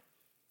right hand.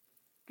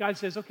 God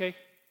says, okay,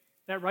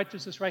 that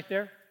righteousness right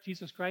there,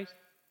 Jesus Christ,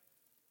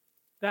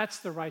 that's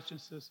the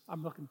righteousness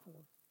I'm looking for.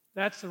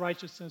 That's the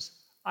righteousness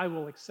I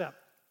will accept.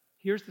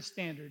 Here's the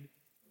standard,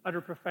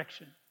 utter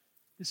perfection.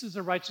 This is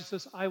the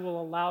righteousness I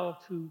will allow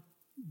to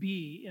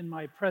be in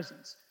my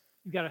presence.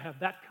 You've got to have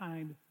that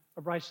kind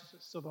of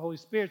righteousness. So the Holy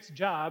Spirit's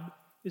job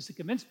is to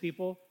convince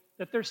people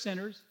that they're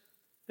sinners,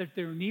 that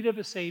they're in need of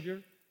a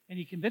Savior, and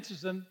he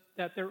convinces them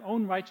that their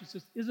own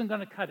righteousness isn't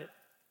going to cut it.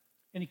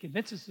 And he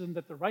convinces them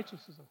that the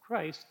righteousness of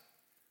Christ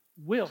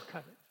will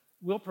cut it,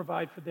 will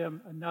provide for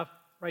them enough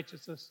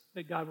righteousness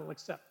that God will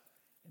accept.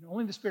 And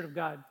only the Spirit of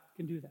God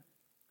can do that.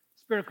 The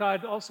Spirit of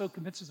God also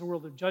convinces the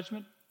world of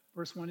judgment.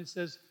 Verse 1, it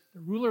says,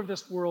 the ruler of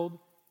this world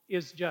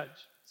is judge.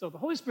 So the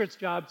Holy Spirit's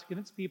job is to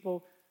convince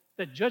people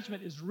that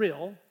judgment is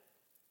real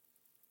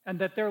and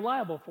that they're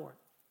liable for it.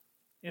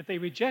 And if they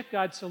reject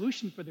God's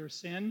solution for their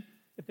sin,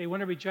 if they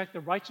want to reject the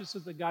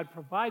righteousness that God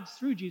provides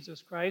through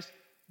Jesus Christ,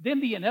 then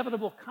the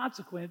inevitable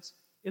consequence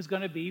is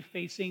going to be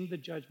facing the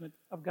judgment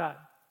of God.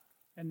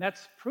 And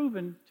that's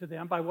proven to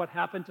them by what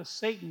happened to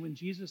Satan when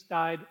Jesus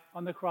died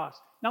on the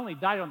cross. Not only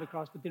died on the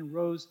cross, but then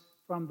rose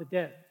from the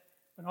dead.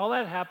 When all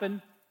that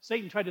happened,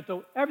 Satan tried to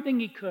throw everything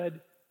he could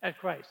at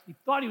Christ. He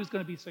thought he was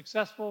going to be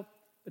successful,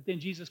 but then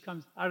Jesus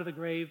comes out of the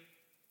grave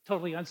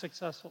totally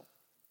unsuccessful.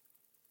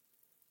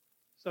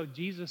 So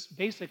Jesus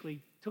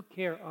basically took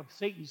care of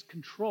Satan's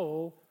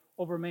control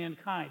over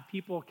mankind.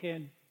 People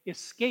can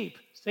escape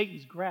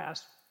Satan's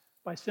grasp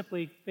by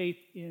simply faith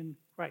in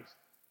Christ.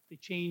 They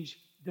change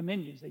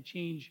dominions. They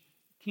change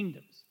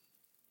kingdoms.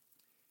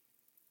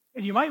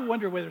 And you might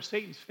wonder whether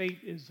Satan's fate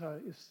is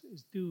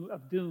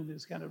doom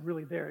is kind of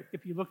really there.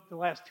 If you look at the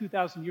last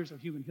 2,000 years of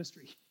human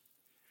history,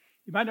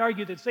 you might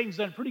argue that Satan's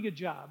done a pretty good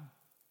job.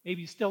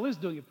 Maybe he still is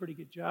doing a pretty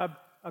good job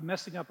of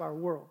messing up our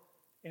world.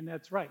 And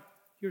that's right.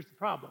 Here's the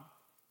problem.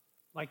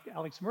 Like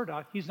Alex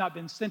Murdoch, he's not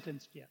been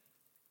sentenced yet.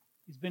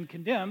 He's been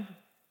condemned,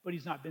 but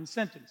he's not been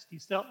sentenced.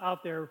 He's still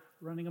out there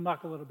running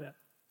amok a little bit.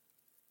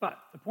 But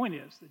the point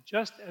is that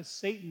just as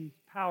Satan's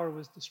power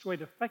was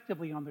destroyed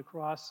effectively on the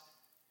cross,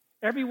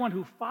 everyone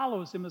who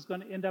follows him is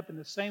going to end up in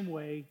the same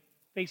way,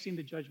 facing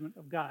the judgment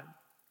of God.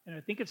 And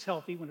I think it's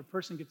healthy when a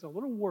person gets a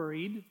little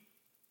worried,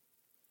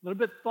 a little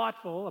bit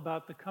thoughtful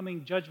about the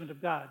coming judgment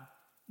of God.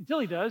 Until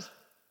he does,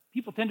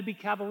 people tend to be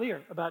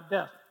cavalier about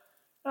death.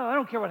 Oh, I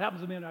don't care what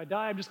happens to me when I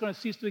die. I'm just going to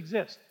cease to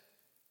exist.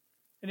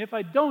 And if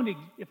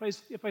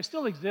I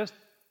still exist,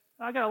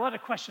 I got a lot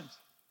of questions.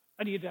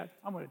 I'm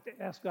going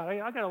to ask God.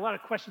 I got a lot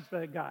of questions for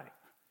that guy.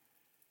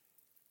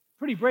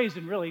 Pretty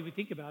brazen, really, if you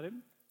think about it.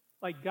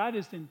 Like God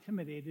is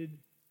intimidated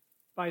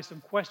by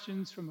some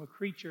questions from a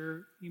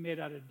creature he made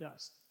out of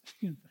dust.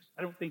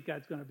 I don't think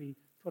God's going to be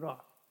put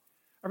off.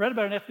 I read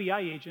about an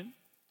FBI agent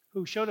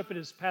who showed up at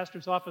his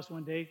pastor's office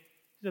one day.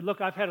 He said,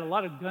 look, I've had a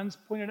lot of guns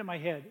pointed at my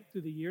head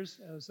through the years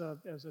as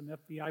an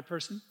FBI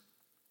person,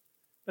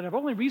 but I've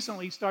only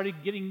recently started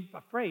getting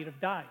afraid of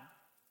dying.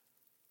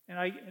 And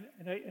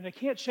I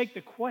can't shake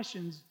the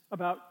questions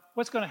about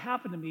what's going to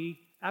happen to me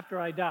after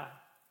I die.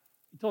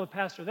 He told the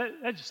pastor,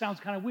 that just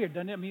sounds kind of weird,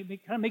 doesn't it? I mean,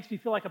 it kind of makes me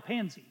feel like a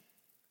pansy.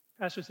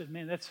 The pastor said,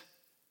 man, that's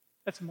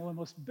one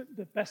of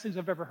the best things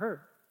I've ever heard.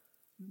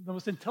 The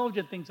most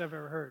intelligent things I've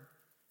ever heard.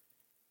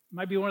 It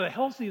might be one of the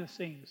healthiest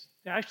things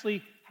to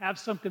actually have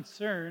some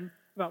concern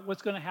about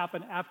what's going to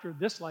happen after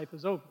this life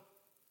is over.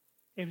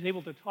 And he was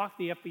able to talk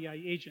the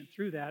FBI agent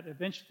through that,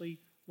 eventually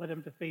led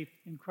him to faith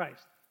in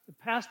Christ. The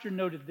pastor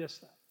noted this,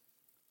 though.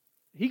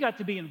 He got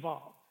to be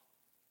involved.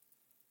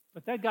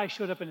 But that guy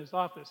showed up in his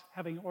office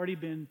having already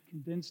been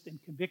convinced and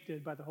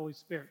convicted by the Holy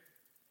Spirit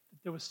that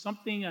there was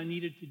something I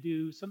needed to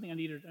do, something I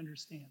needed to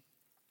understand.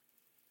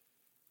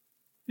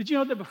 Did you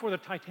know that before the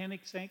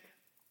Titanic sank,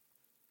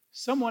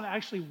 someone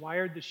actually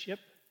wired the ship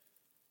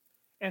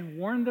and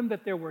warned them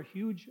that there were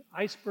huge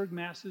iceberg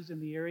masses in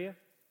the area?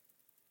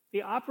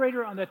 The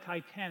operator on the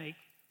Titanic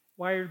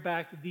wired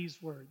back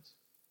these words: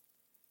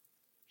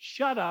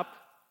 "Shut up,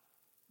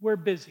 we're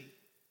busy."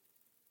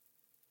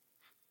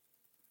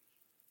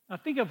 Now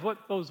think of what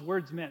those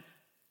words meant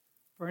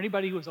for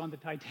anybody who was on the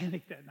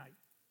Titanic that night.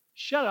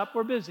 Shut up,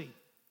 we're busy.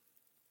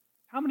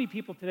 How many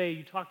people today,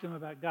 you talk to them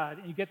about God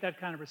and you get that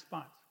kind of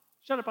response?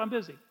 Shut up, I'm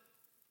busy.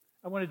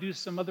 I want to do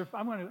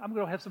I'm going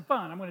to have some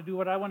fun. I'm going to do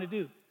what I want to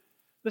do.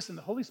 Listen,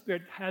 the Holy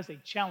Spirit has a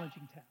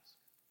challenging task.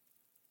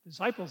 The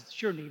disciples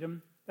sure need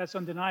him. That's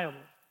undeniable.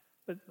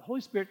 But the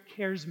Holy Spirit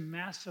cares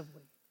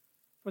massively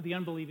for the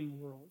unbelieving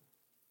world.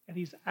 And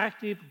he's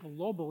active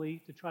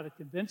globally to try to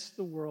convince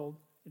the world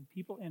and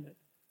people in it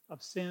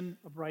of sin,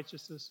 of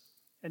righteousness,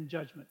 and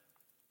judgment.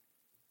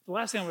 The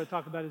last thing I want to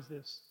talk about is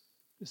this.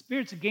 The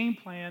Spirit's game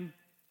plan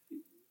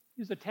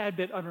is a tad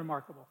bit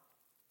unremarkable.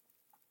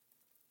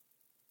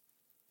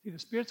 See, the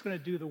Spirit's going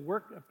to do the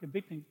work of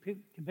convincing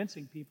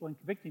people and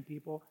convicting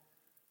people,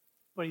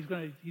 but he's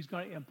going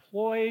to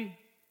employ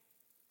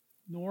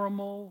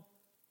normal,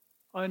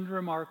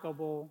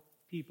 unremarkable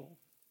people,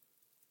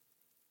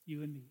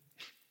 you and me.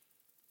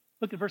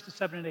 Look at verses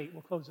 7 and 8.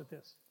 We'll close with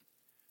this.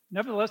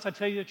 Nevertheless, I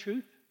tell you the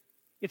truth.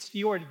 It's to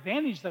your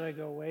advantage that I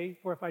go away,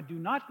 for if I do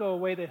not go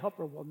away, the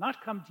Helper will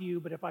not come to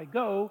you, but if I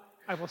go,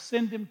 I will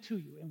send him to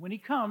you. And when he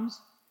comes,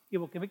 he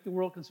will convict the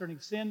world concerning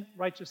sin,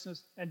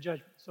 righteousness, and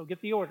judgment. So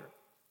get the order.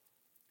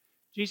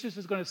 Jesus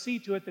is going to see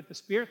to it that the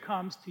Spirit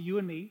comes to you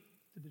and me,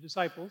 to the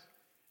disciples.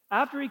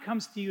 After he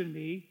comes to you and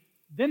me,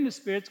 then the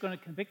Spirit's going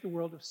to convict the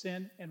world of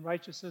sin and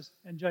righteousness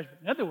and judgment.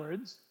 In other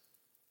words,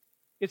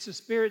 it's the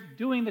Spirit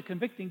doing the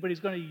convicting, but he's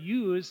going to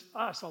use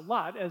us a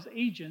lot as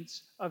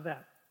agents of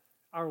that.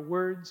 Our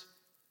words,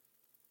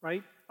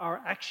 right?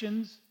 Our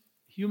actions,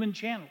 human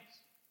channels.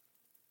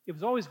 It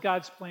was always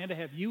God's plan to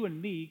have you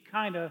and me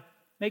kind of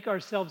make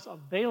ourselves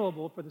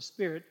available for the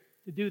Spirit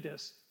to do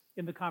this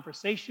in the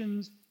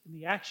conversations, in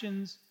the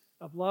actions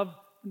of love,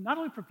 not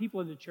only for people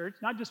in the church,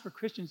 not just for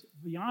Christians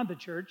beyond the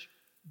church,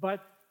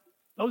 but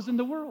those in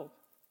the world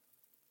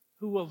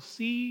who will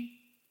see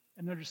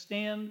and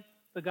understand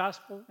the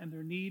gospel and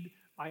their need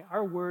by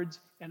our words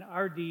and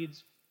our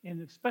deeds,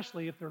 and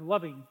especially if they're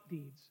loving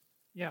deeds.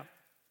 Yeah.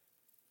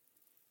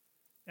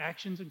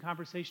 Actions and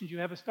conversations you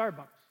have at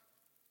Starbucks,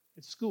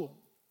 at school,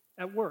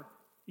 at work,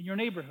 in your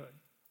neighborhood,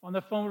 on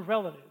the phone with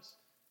relatives,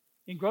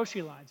 in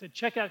grocery lines, at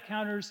checkout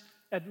counters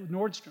at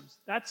Nordstrom's.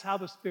 That's how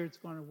the Spirit's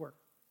going to work.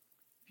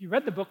 If you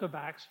read the book of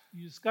Acts,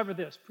 you discover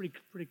this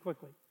pretty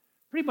quickly.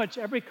 Pretty much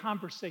every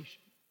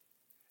conversation,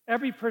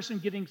 every person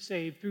getting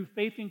saved through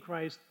faith in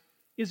Christ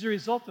is a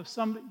result of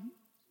some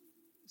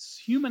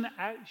human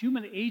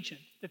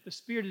agent that the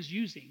Spirit is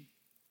using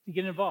to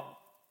get involved.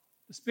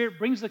 The Spirit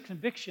brings the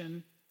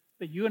conviction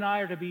that you and I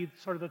are to be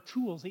sort of the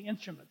tools, the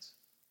instruments,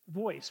 the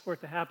voice for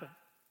it to happen.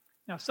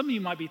 Now, some of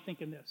you might be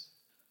thinking this.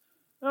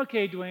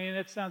 Okay, Dwayne,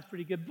 that sounds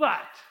pretty good, but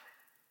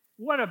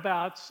what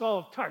about Saul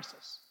of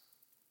Tarsus?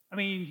 I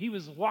mean, he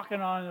was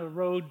walking on the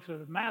road to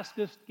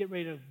Damascus, get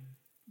ready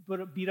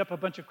to beat up a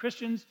bunch of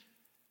Christians,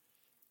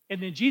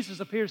 and then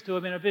Jesus appears to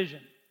him in a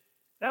vision.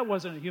 That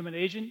wasn't a human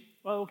agent.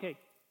 Well, okay,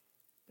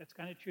 that's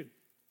kind of true.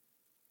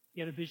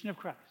 He had a vision of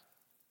Christ.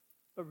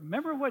 But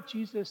remember what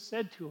Jesus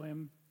said to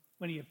him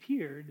when he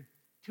appeared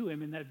to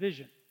him in that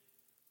vision.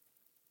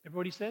 Remember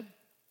what he said?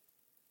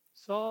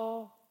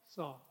 Saul,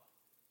 Saul.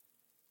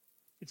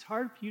 It's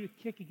hard for you to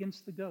kick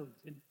against the goads,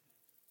 isn't it?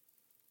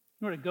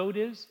 You know what a goad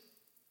is?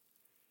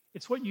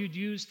 It's what you'd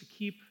use to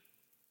keep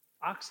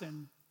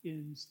oxen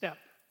in step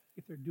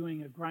if they're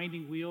doing a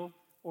grinding wheel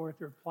or if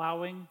they're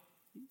plowing.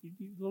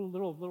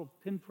 Little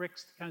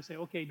pinpricks to kind of say,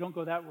 okay, don't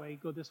go that way,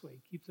 go this way.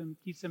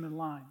 Keeps them in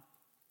line.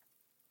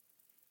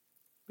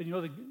 But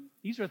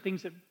these are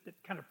things that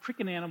kind of prick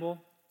an animal,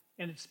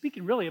 and it's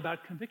speaking really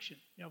about conviction.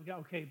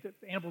 Okay,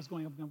 the animal's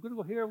going up, I'm going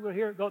to go here, I'm going to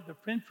here. The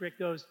pinprick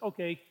goes,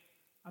 okay,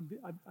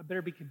 I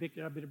better be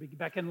convicted, I better be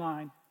back in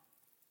line.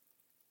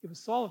 It was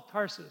Saul of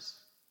Tarsus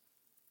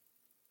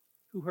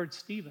who heard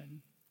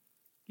Stephen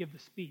give the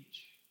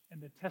speech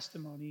and the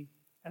testimony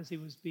as he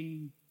was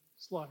being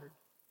slaughtered.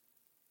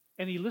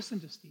 And he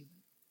listened to Stephen.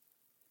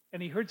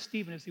 And he heard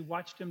Stephen as he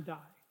watched him die.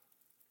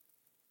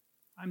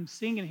 I'm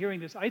seeing and hearing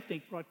this, I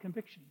think, brought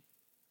conviction.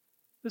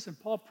 Listen,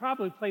 Paul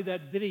probably played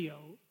that video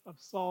of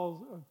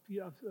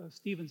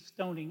Stephen's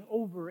stoning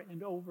over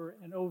and over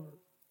and over.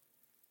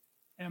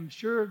 And I'm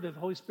sure that the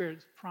Holy Spirit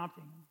is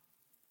prompting him.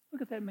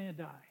 Look at that man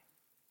die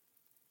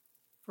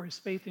for his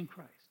faith in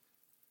Christ.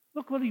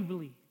 Look what he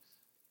believes.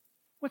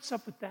 What's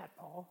up with that,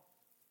 Paul?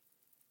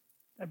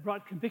 That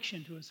brought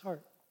conviction to his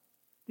heart.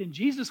 Then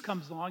Jesus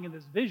comes along in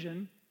this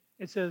vision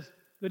and says,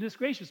 goodness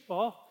gracious,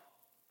 Paul,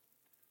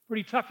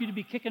 pretty tough for you to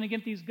be kicking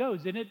against these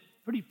goads, isn't it?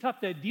 Pretty tough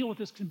to deal with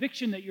this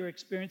conviction that you're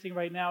experiencing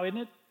right now, isn't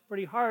it?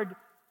 Pretty hard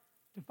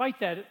to fight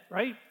that,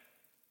 right?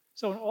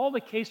 So in all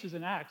the cases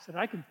in Acts that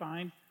I can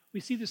find, we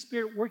see the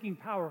Spirit working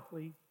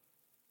powerfully,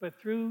 but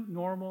through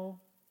normal,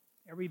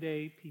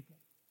 everyday people.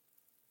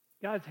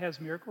 God has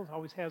miracles,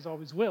 always has,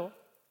 always will.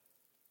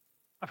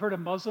 I've heard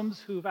of Muslims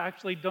who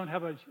actually don't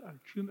have a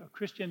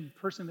Christian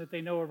person that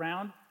they know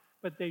around,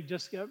 but they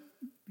just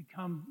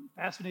become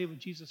fascinated with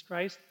Jesus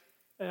Christ.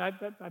 And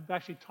I've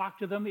actually talked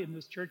to them in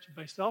this church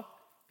myself.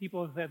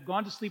 People who have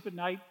gone to sleep at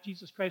night,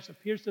 Jesus Christ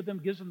appears to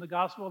them, gives them the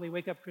gospel, they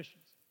wake up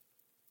Christians.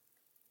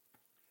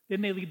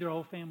 Then they lead their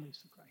whole families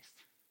to Christ.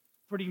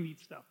 Pretty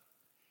neat stuff.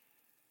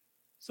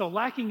 So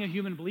lacking a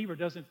human believer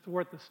doesn't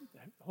thwart the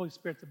Holy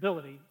Spirit's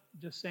ability,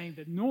 just saying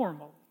that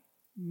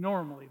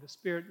normally the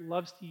Spirit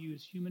loves to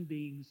use human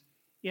beings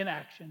in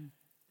action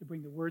to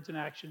bring the words and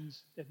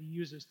actions that he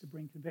uses to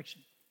bring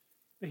conviction.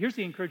 But here's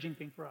the encouraging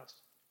thing for us.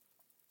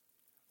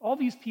 All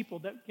these people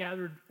that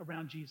gathered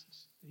around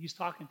Jesus that he's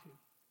talking to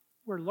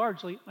were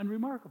largely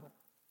unremarkable.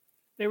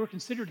 They were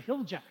considered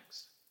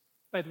hilljacks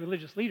by the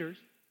religious leaders.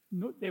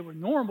 They were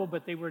normal,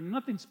 but they were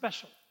nothing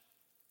special.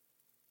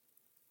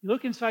 You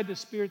look inside the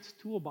Spirit's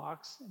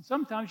toolbox, and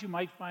sometimes you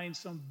might find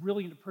some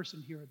brilliant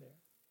person here or there.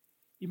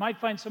 You might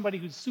find somebody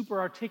who's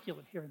super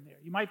articulate here and there.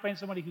 You might find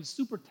somebody who's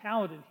super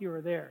talented here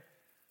or there.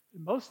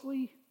 But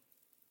mostly,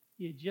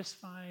 you just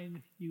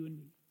find you and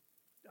me,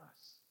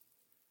 us.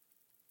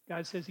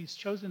 God says he's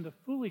chosen the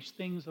foolish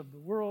things of the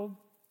world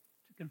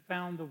to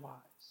confound the wise.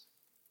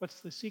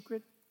 What's the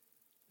secret?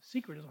 The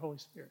secret is the Holy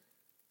Spirit.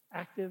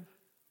 Active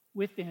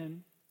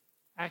within,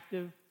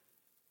 active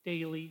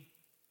daily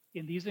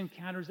in these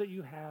encounters that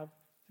you have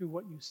through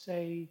what you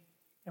say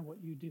and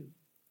what you do.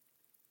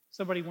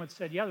 Somebody once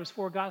said, yeah, there's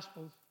 4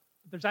 Gospels,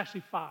 but there's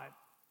actually 5.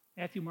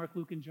 Matthew, Mark,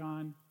 Luke, and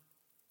John,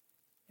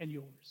 and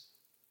yours.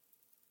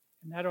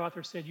 And that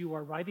author said, you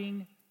are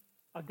writing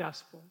a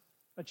gospel,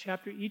 a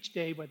chapter each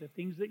day by the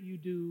things that you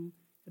do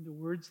and the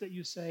words that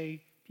you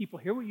say. People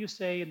hear what you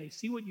say and they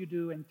see what you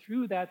do, and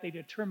through that they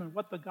determine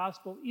what the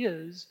gospel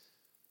is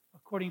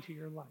according to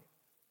your life.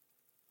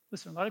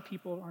 Listen, a lot of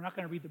people are not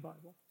going to read the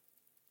Bible.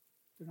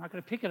 They're not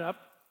going to pick it up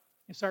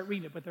and start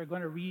reading it, but they're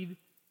going to read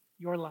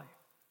your life.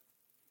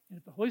 And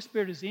if the Holy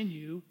Spirit is in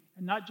you,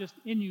 and not just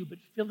in you, but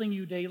filling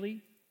you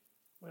daily,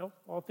 well,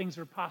 all things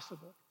are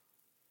possible.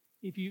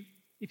 If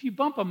you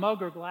bump a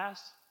mug or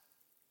glass,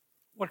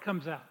 what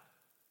comes out?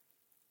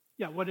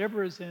 Yeah,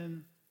 whatever is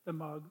in the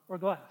mug or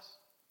glass.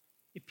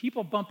 If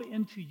people bump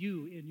into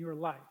you in your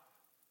life,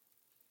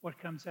 what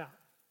comes out?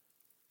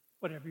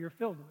 Whatever you're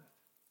filled with.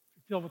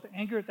 If you're filled with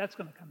anger, that's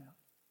going to come out.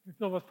 If you're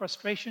filled with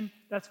frustration,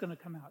 that's going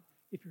to come out.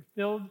 If you're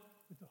filled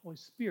with the Holy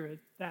Spirit,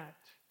 that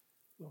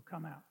will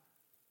come out.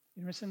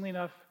 Interestingly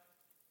enough,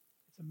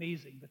 it's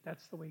amazing, but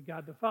that's the way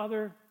God the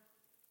Father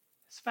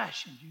has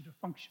fashioned you to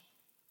function.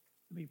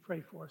 Let me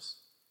pray for us.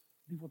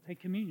 We will take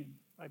communion,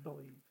 I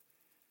believe.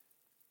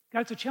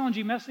 God, it's a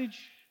challenging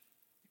message.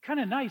 Kind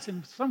of nice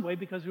in some way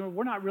because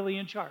we're not really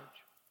in charge.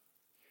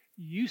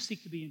 You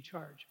seek to be in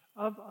charge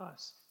of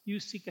us. You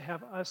seek to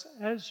have us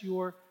as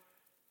your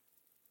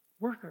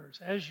workers,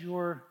 as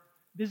your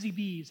busy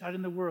bees out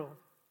in the world.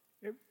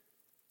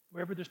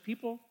 Wherever there's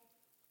people,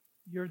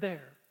 you're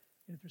there.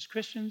 And if there's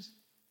Christians,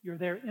 you're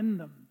there in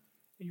them.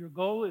 And your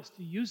goal is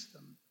to use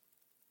them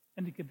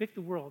and to convict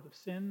the world of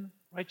sin,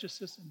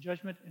 righteousness, and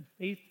judgment, and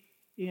faith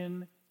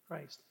in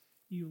Christ.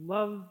 You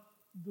love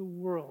the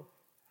world.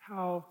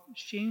 How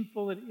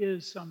shameful it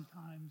is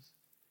sometimes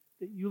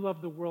that you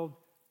love the world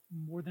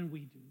more than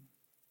we do.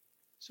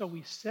 So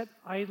we sit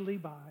idly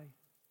by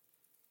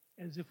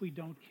as if we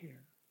don't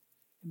care.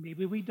 And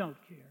maybe we don't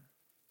care.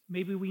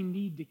 Maybe we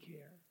need to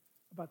care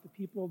about the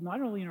people,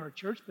 not only in our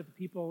church, but the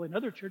people in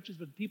other churches,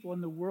 but the people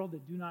in the world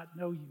that do not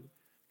know you,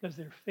 because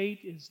their fate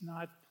is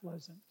not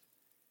pleasant.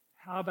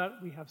 How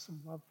about we have some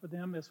love for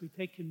them as we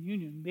take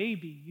communion?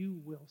 Maybe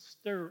you will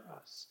stir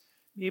us.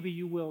 Maybe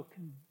you will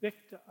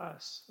convict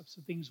us of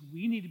some things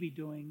we need to be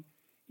doing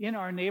in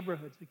our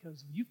neighborhoods,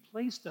 because you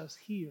placed us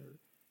here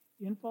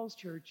in Falls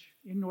Church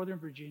in Northern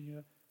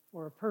Virginia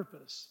for a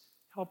purpose.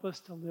 Help us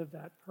to live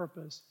that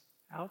purpose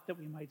out, that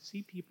we might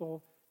see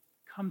people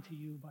come to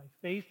you by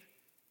faith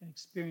and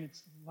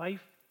experience life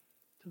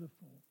to the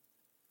full.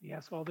 We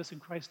ask all this in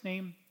Christ's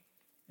name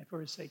and for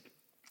his sake.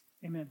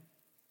 Amen.